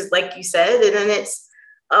either. Because like you said, and then it's,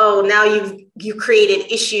 now you've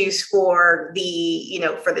created issues for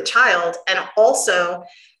the child. And also,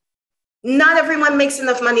 not everyone makes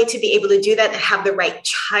enough money to be able to do that and have the right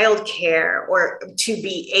childcare, or to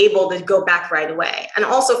be able to go back right away. And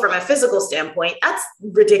also from a physical standpoint, that's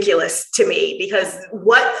ridiculous to me, because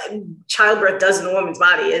what childbirth does in a woman's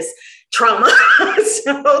body is trauma.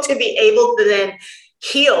 So to be able to then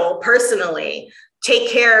heal personally, take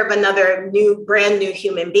care of another brand new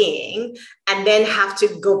human being, and then have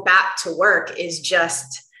to go back to work is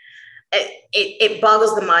just, it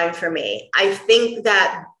boggles the mind for me. I think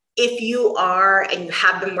that if you are, and you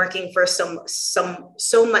have been working for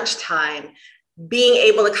so much time, being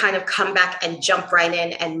able to kind of come back and jump right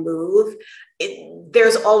in and move,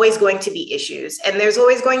 there's always going to be issues, and there's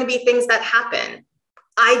always going to be things that happen.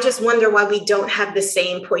 I just wonder why we don't have the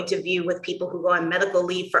same point of view with people who go on medical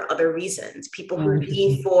leave for other reasons, people who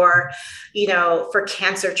leave for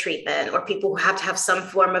cancer treatment, or people who have to have some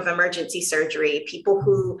form of emergency surgery, people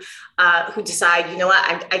who decide,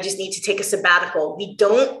 I just need to take a sabbatical. We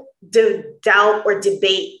don't doubt or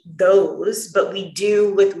debate those, but we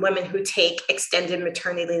do with women who take extended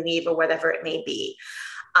maternity leave or whatever it may be.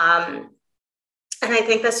 And I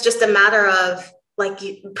think that's just a matter of,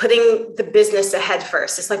 putting the business ahead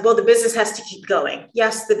first. It's like, well, the business has to keep going.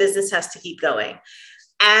 Yes, the business has to keep going.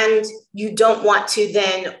 And you don't want to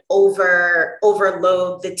then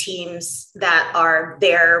overload the teams that are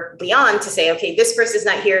there beyond, to say, okay, this person's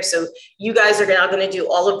not here, so you guys are now going to do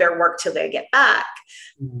all of their work till they get back.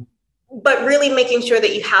 Mm-hmm. But really making sure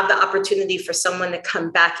that you have the opportunity for someone to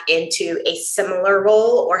come back into a similar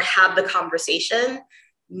role or have the conversation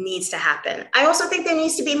needs to happen. I also think there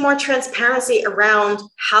needs to be more transparency around,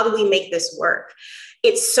 how do we make this work?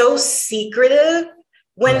 It's so secretive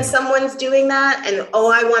when someone's doing that, and,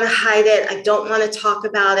 I want to hide it, I don't want to talk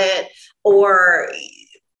about it, or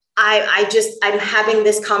I'm having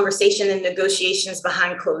this conversation and negotiations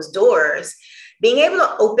behind closed doors. Being able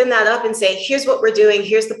to open that up and say, here's what we're doing,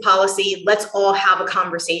 here's the policy, let's all have a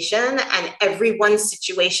conversation, and everyone's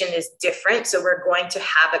situation is different, so we're going to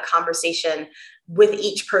have a conversation with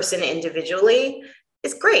each person individually,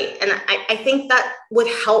 is great. And I think that would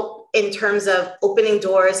help in terms of opening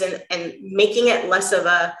doors and making it less of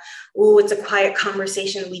it's a quiet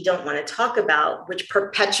conversation we don't want to talk about, which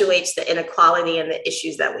perpetuates the inequality and the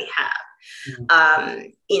issues that we have. Mm-hmm.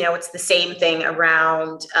 It's the same thing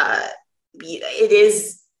around, it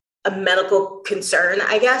is a medical concern,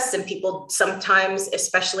 I guess. And people sometimes,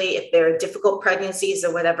 especially if they're difficult pregnancies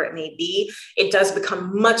or whatever it may be, it does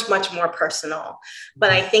become much, much more personal.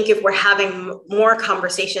 But I think if we're having more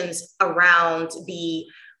conversations around the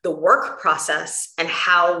work process and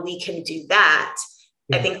how we can do that,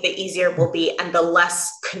 I think the easier it will be, and the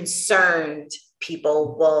less concerned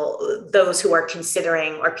those who are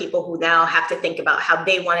considering, or people who now have to think about how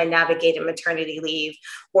they want to navigate a maternity leave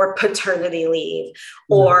or paternity leave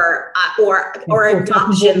or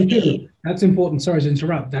adoption leave. That's important. Sorry to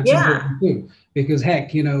interrupt. That's important too, because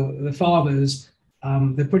heck, the fathers,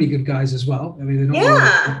 they're pretty good guys as well. I mean, they're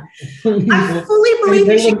not I fully believe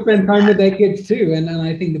they want to spend time with their kids too. And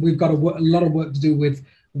I think that we've got a lot of work to do with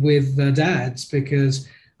dads, because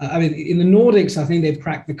in the Nordics, I think they've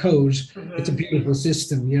cracked the code. Mm-hmm. It's a beautiful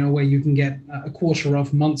system, where you can get a quarter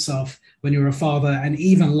off, months off when you're a father, and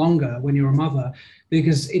even longer when you're a mother,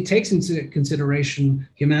 because it takes into consideration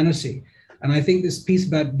humanity. And I think this piece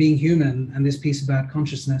about being human and this piece about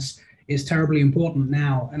consciousness is terribly important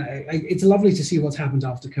now. And it's lovely to see what's happened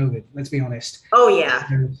after COVID, let's be honest. Oh, yeah.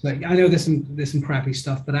 I know there's some crappy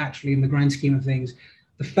stuff, but actually in the grand scheme of things,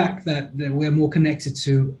 the fact that we're more connected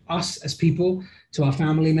to us as people, to our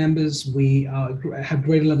family members, we have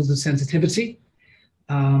greater levels of sensitivity.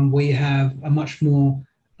 We have a much more,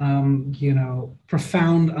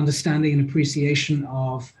 profound understanding and appreciation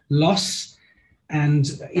of loss. And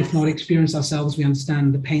if not experience ourselves, we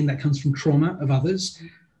understand the pain that comes from trauma of others.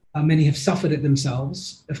 Many have suffered it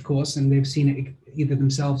themselves, of course, and they've seen it either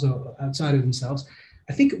themselves or outside of themselves.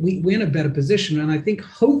 I think we're in a better position. And I think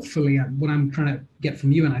hopefully what I'm trying to get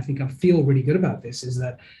from you, and I think I feel really good about this, is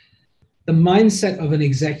that the mindset of an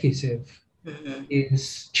executive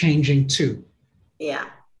is changing too. Yeah.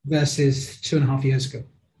 Versus 2.5 years ago.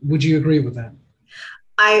 Would you agree with that?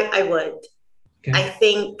 I would. Okay. I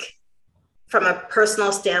think from a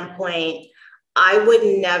personal standpoint, I would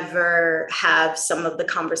never have some of the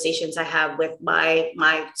conversations I have with my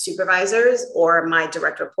supervisors or my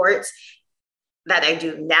direct reports that I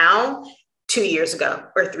do now 2 years ago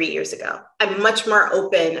or 3 years ago. I'm much more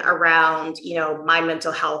open around, my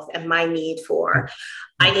mental health and my need for,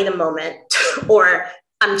 I need a moment, or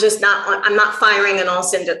I'm not firing on all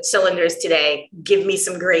cylinders today. Give me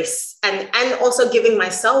some grace, and also giving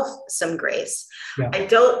myself some grace. Yeah. I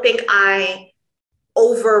don't think I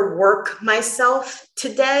overwork myself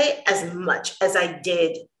today as much as I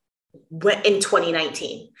did in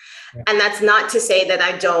 2019. Yeah. And that's not to say that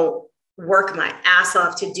I don't work my ass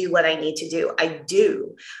off to do what I need to do. I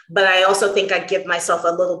do. But I also think I give myself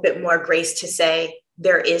a little bit more grace to say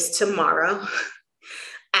there is tomorrow.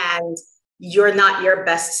 And you're not your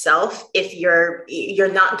best self if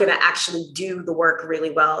you're not going to actually do the work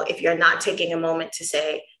really well, if you're not taking a moment to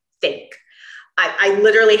say, think. I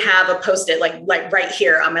literally have a Post-it like right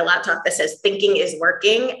here on my laptop that says thinking is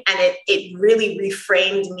working. And it really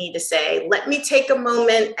reframed me to say, let me take a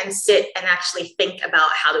moment and sit and actually think about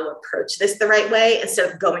how to approach this the right way instead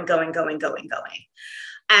of going.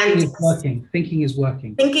 And thinking is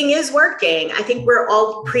working. Thinking is working. I think we're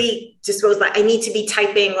all predisposed by, I need to be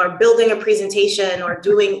typing or building a presentation or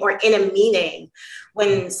in a meeting,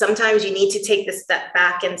 when sometimes you need to take the step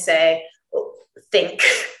back and say, think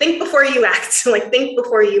before you act, think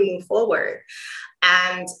before you move forward.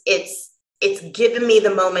 And it's given me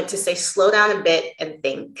the moment to say, slow down a bit and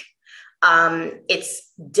think.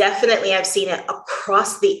 It's definitely, I've seen it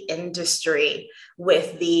across the industry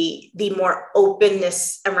with the more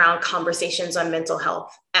openness around conversations on mental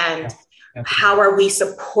health, and how are we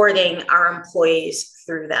supporting our employees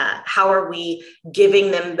through that? How are we giving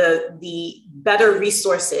them the better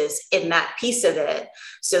resources in that piece of it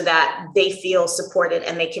so that they feel supported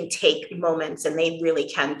and they can take moments and they really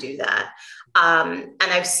can do that. And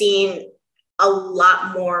I've seen a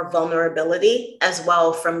lot more vulnerability as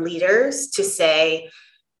well from leaders to say,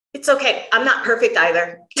 it's okay, I'm not perfect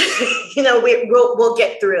either. We'll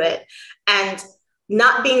get through it. And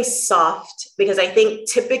not being soft, because I think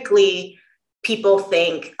typically people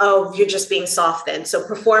think, oh, you're just being soft then, so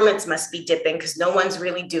performance must be dipping because no one's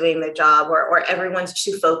really doing their job, or everyone's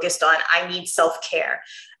too focused on, I need self-care.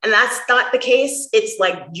 And that's not the case. It's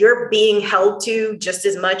like you're being held to just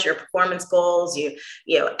as much your performance goals.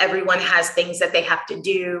 Everyone has things that they have to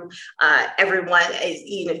do. Everyone is,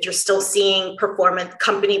 you're still seeing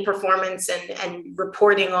company performance and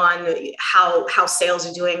reporting on how sales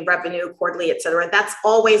are doing, revenue, quarterly, et cetera. That's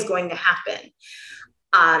always going to happen.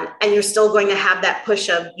 And you're still going to have that push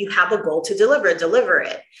of, you have a goal to deliver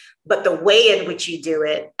it. But the way in which you do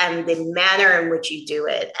it and the manner in which you do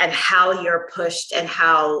it and how you're pushed and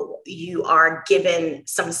how you are given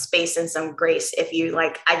some space and some grace, if you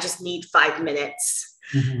I just need 5 minutes,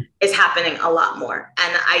 is happening a lot more.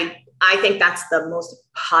 And I think that's the most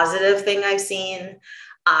positive thing I've seen.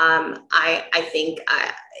 I think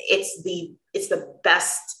it's the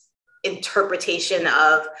best interpretation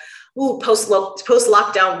of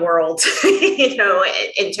post-lockdown world,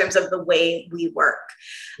 in terms of the way we work.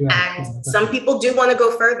 And some people do want to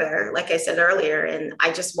go further, like I said earlier, and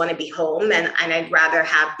I just want to be home, and I'd rather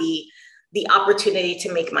have the opportunity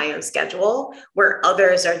to make my own schedule, where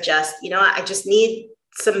others are just, I just need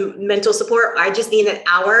some mental support. I just need an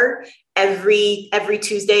hour every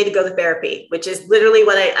Tuesday to go to therapy, which is literally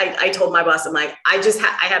what I told my boss. I'm like, I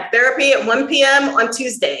have therapy at 1 p.m. on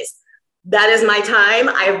Tuesdays. That is my time.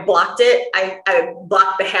 I've blocked it. I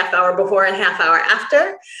blocked the half hour before and half hour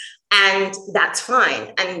after, and that's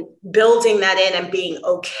fine. And building that in and being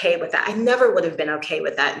okay with that. I never would have been okay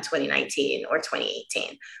with that in 2019 or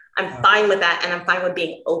 2018. I'm fine with that, and I'm fine with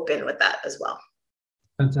being open with that as well.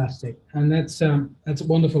 Fantastic. And that's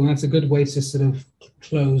wonderful. And that's a good way to sort of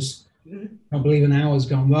close. I believe an hour's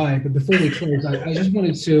gone by, but before we close, I just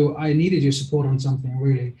I needed your support on something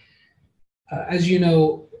really. As you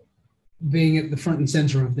know, being at the front and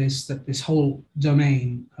center of this whole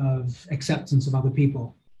domain of acceptance of other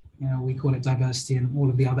people, we call it diversity and all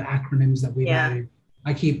of the other acronyms that we value.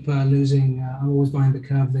 I keep losing, I'm always behind the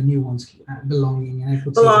curve, the new ones, belonging and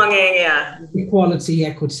equity. Equality,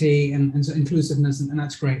 equity, and so inclusiveness, and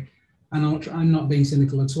that's great. And I'm not being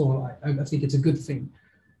cynical at all. I think it's a good thing.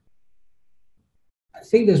 I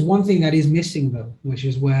think there's one thing that is missing, though, which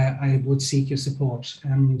is where I would seek your support,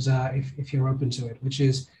 and if you're open to it, which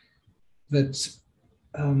is that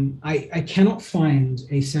I cannot find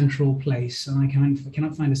a central place, and I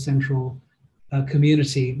cannot find a central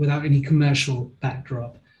community without any commercial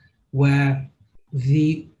backdrop, where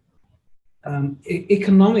the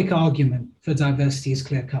economic argument for diversity is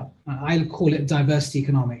clear cut. I call it diversity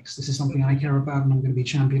economics. This is something I care about, and I'm going to be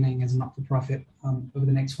championing as a not-for-profit over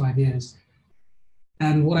the next 5 years.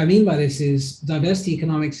 And what I mean by this is diversity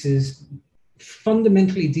economics is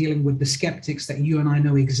fundamentally dealing with the skeptics that you and I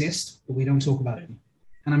know exist, but we don't talk about them.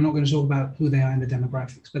 And I'm not going to talk about who they are in the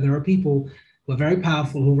demographics, but there are people who are very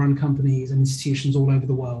powerful who run companies and institutions all over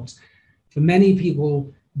the world. For many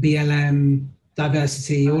people, BLM,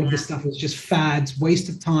 diversity, all of this stuff is just fads, waste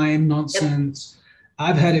of time, nonsense. Yep.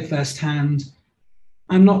 I've heard it firsthand.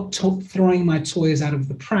 I'm not throwing my toys out of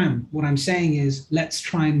the pram. What I'm saying is, let's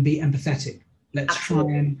try and be empathetic. Let's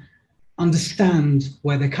Absolutely. Try and understand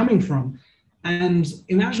where they're coming from, and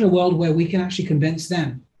imagine a world where we can actually convince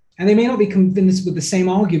them. And they may not be convinced with the same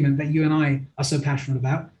argument that you and I are so passionate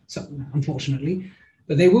about, so unfortunately,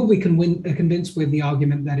 but they will be convinced with the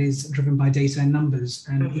argument that is driven by data and numbers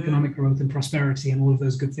and economic growth and prosperity and all of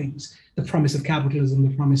those good things. The promise of capitalism,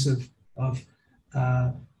 the promise of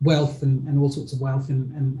wealth and all sorts of wealth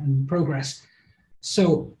and progress.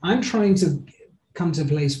 So I'm trying to come to a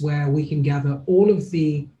place where we can gather all of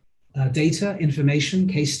the data, information,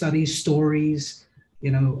 case studies, stories,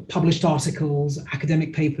 published articles,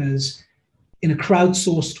 academic papers in a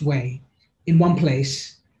crowdsourced way in one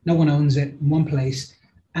place. No one owns it, in one place.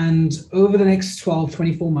 And over the next 12,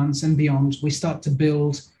 24 months and beyond, we start to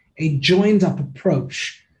build a joined up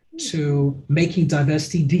approach to making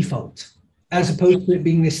diversity default, as opposed to it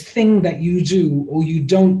being this thing that you do or you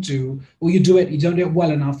don't do, or you don't do it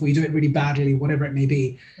well enough, or you do it really badly, whatever it may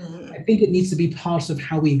be. I think it needs to be part of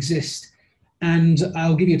how we exist. And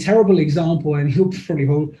I'll give you a terrible example, and you'll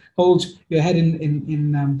probably hold your head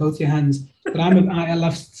in both your hands. But I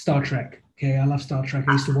love Star Trek. Okay, I love Star Trek.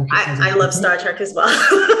 I used to watch it. I love Star Trek as well.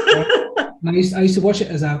 I used to watch it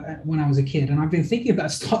when I was a kid, and I've been thinking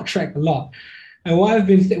about Star Trek a lot. And why have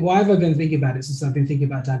I been thinking about it since I've been thinking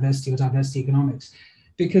about diversity or diversity economics?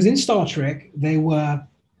 Because in Star Trek, you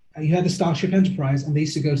had the Starship Enterprise, and they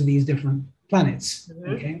used to go to these different planets,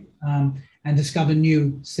 okay, and discover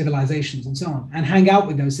new civilizations and so on, and hang out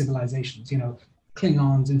with those civilizations,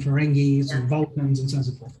 Klingons and Ferengis and Vulcans and so on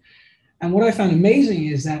and so forth. And what I found amazing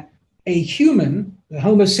is that a human, the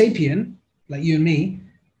Homo sapien, like you and me,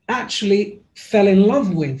 actually fell in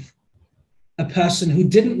love with a person who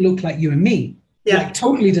didn't look like you and me. Like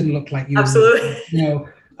totally didn't look like you. Absolutely.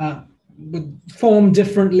 Would form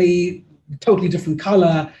differently, totally different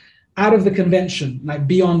color, out of the convention, like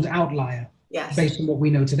beyond outlier, based on what we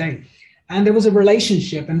know today. And there was a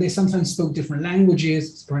relationship, and they sometimes spoke different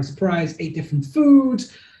languages, surprise, surprise, ate different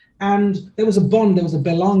foods. And there was a bond, there was a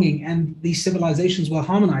belonging, and these civilizations were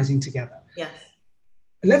harmonizing together. Yes.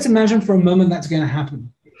 Let's imagine for a moment that's going to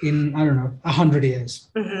happen in, 100 years,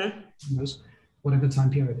 whatever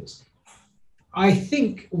time period it is. I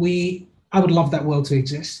think I would love that world to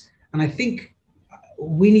exist. And I think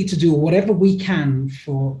we need to do whatever we can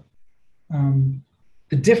for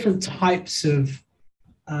the different types of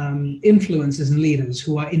influencers and leaders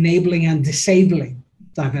who are enabling and disabling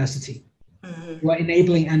diversity. Who are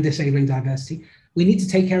enabling and disabling diversity. We need to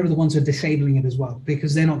take care of the ones who are disabling it as well,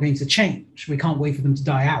 because they're not going to change. We can't wait for them to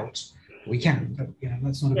die out. We can, but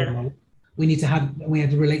that's not a good model. We have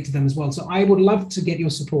to relate to them as well. So I would love to get your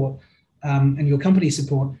support and your company's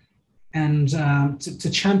support, and to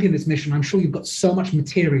champion this mission. I'm sure you've got so much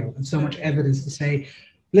material and so much evidence to say,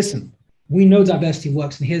 listen, we know diversity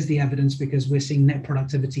works, and here's the evidence, because we're seeing net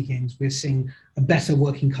productivity gains. We're seeing a better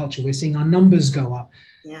working culture. We're seeing our numbers go up.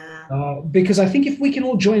 Because I think if we can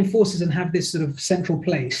all join forces and have this sort of central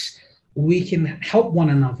place, we can help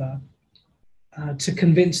one another to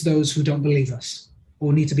convince those who don't believe us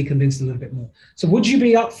or need to be convinced a little bit more. So would you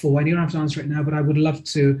be up for, and you don't have to answer it now, but I would love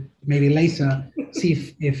to maybe later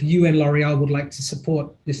see if you and L'Oreal would like to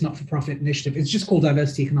support this not-for-profit initiative. It's just called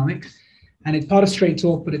Diversity Economics, and it's part of Straight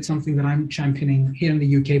Talk, but it's something that I'm championing here in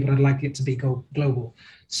the UK, but I'd like it to be global.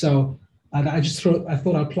 So I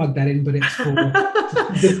thought I'd plug that in, but it's for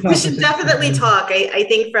we should definitely talk. I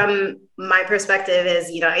think from my perspective is,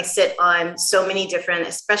 I sit on so many different,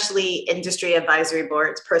 especially industry advisory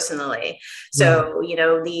boards personally. So,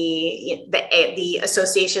 the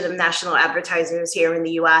Association of National Advertisers here in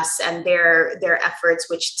the US and their efforts,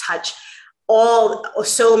 which touch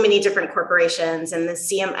so many different corporations, and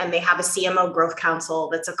and they have a CMO growth council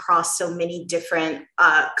that's across so many different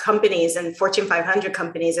companies and Fortune 500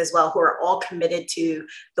 companies as well, who are all committed to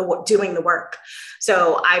doing the work.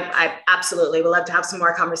 So I absolutely would love to have some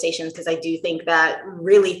more conversations, because I do think that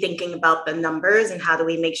really thinking about the numbers and how do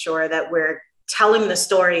we make sure that we're telling the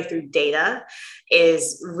story through data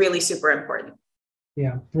is really super important.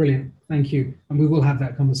 Yeah, brilliant. Thank you. And we will have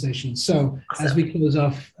that conversation. So awesome. As we close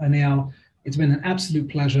off, Nehal, it's been an absolute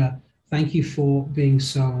pleasure. Thank you for being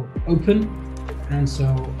so open and so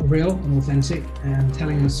real and authentic, and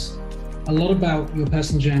telling us a lot about your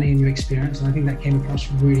personal journey and your experience. And I think that came across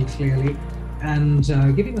really clearly, and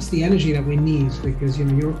giving us the energy that we need, because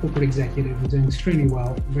you're a corporate executive, you're doing extremely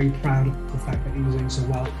well. I'm very proud of the fact that you're doing so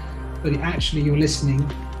well, but actually you're listening,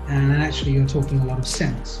 and actually you're talking a lot of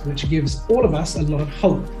sense, which gives all of us a lot of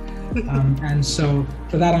hope. And so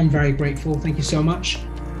for that, I'm very grateful. Thank you so much.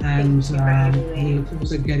 And we look forward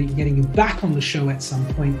to getting you back on the show at some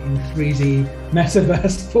point in 3D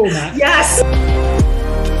metaverse format. Yes.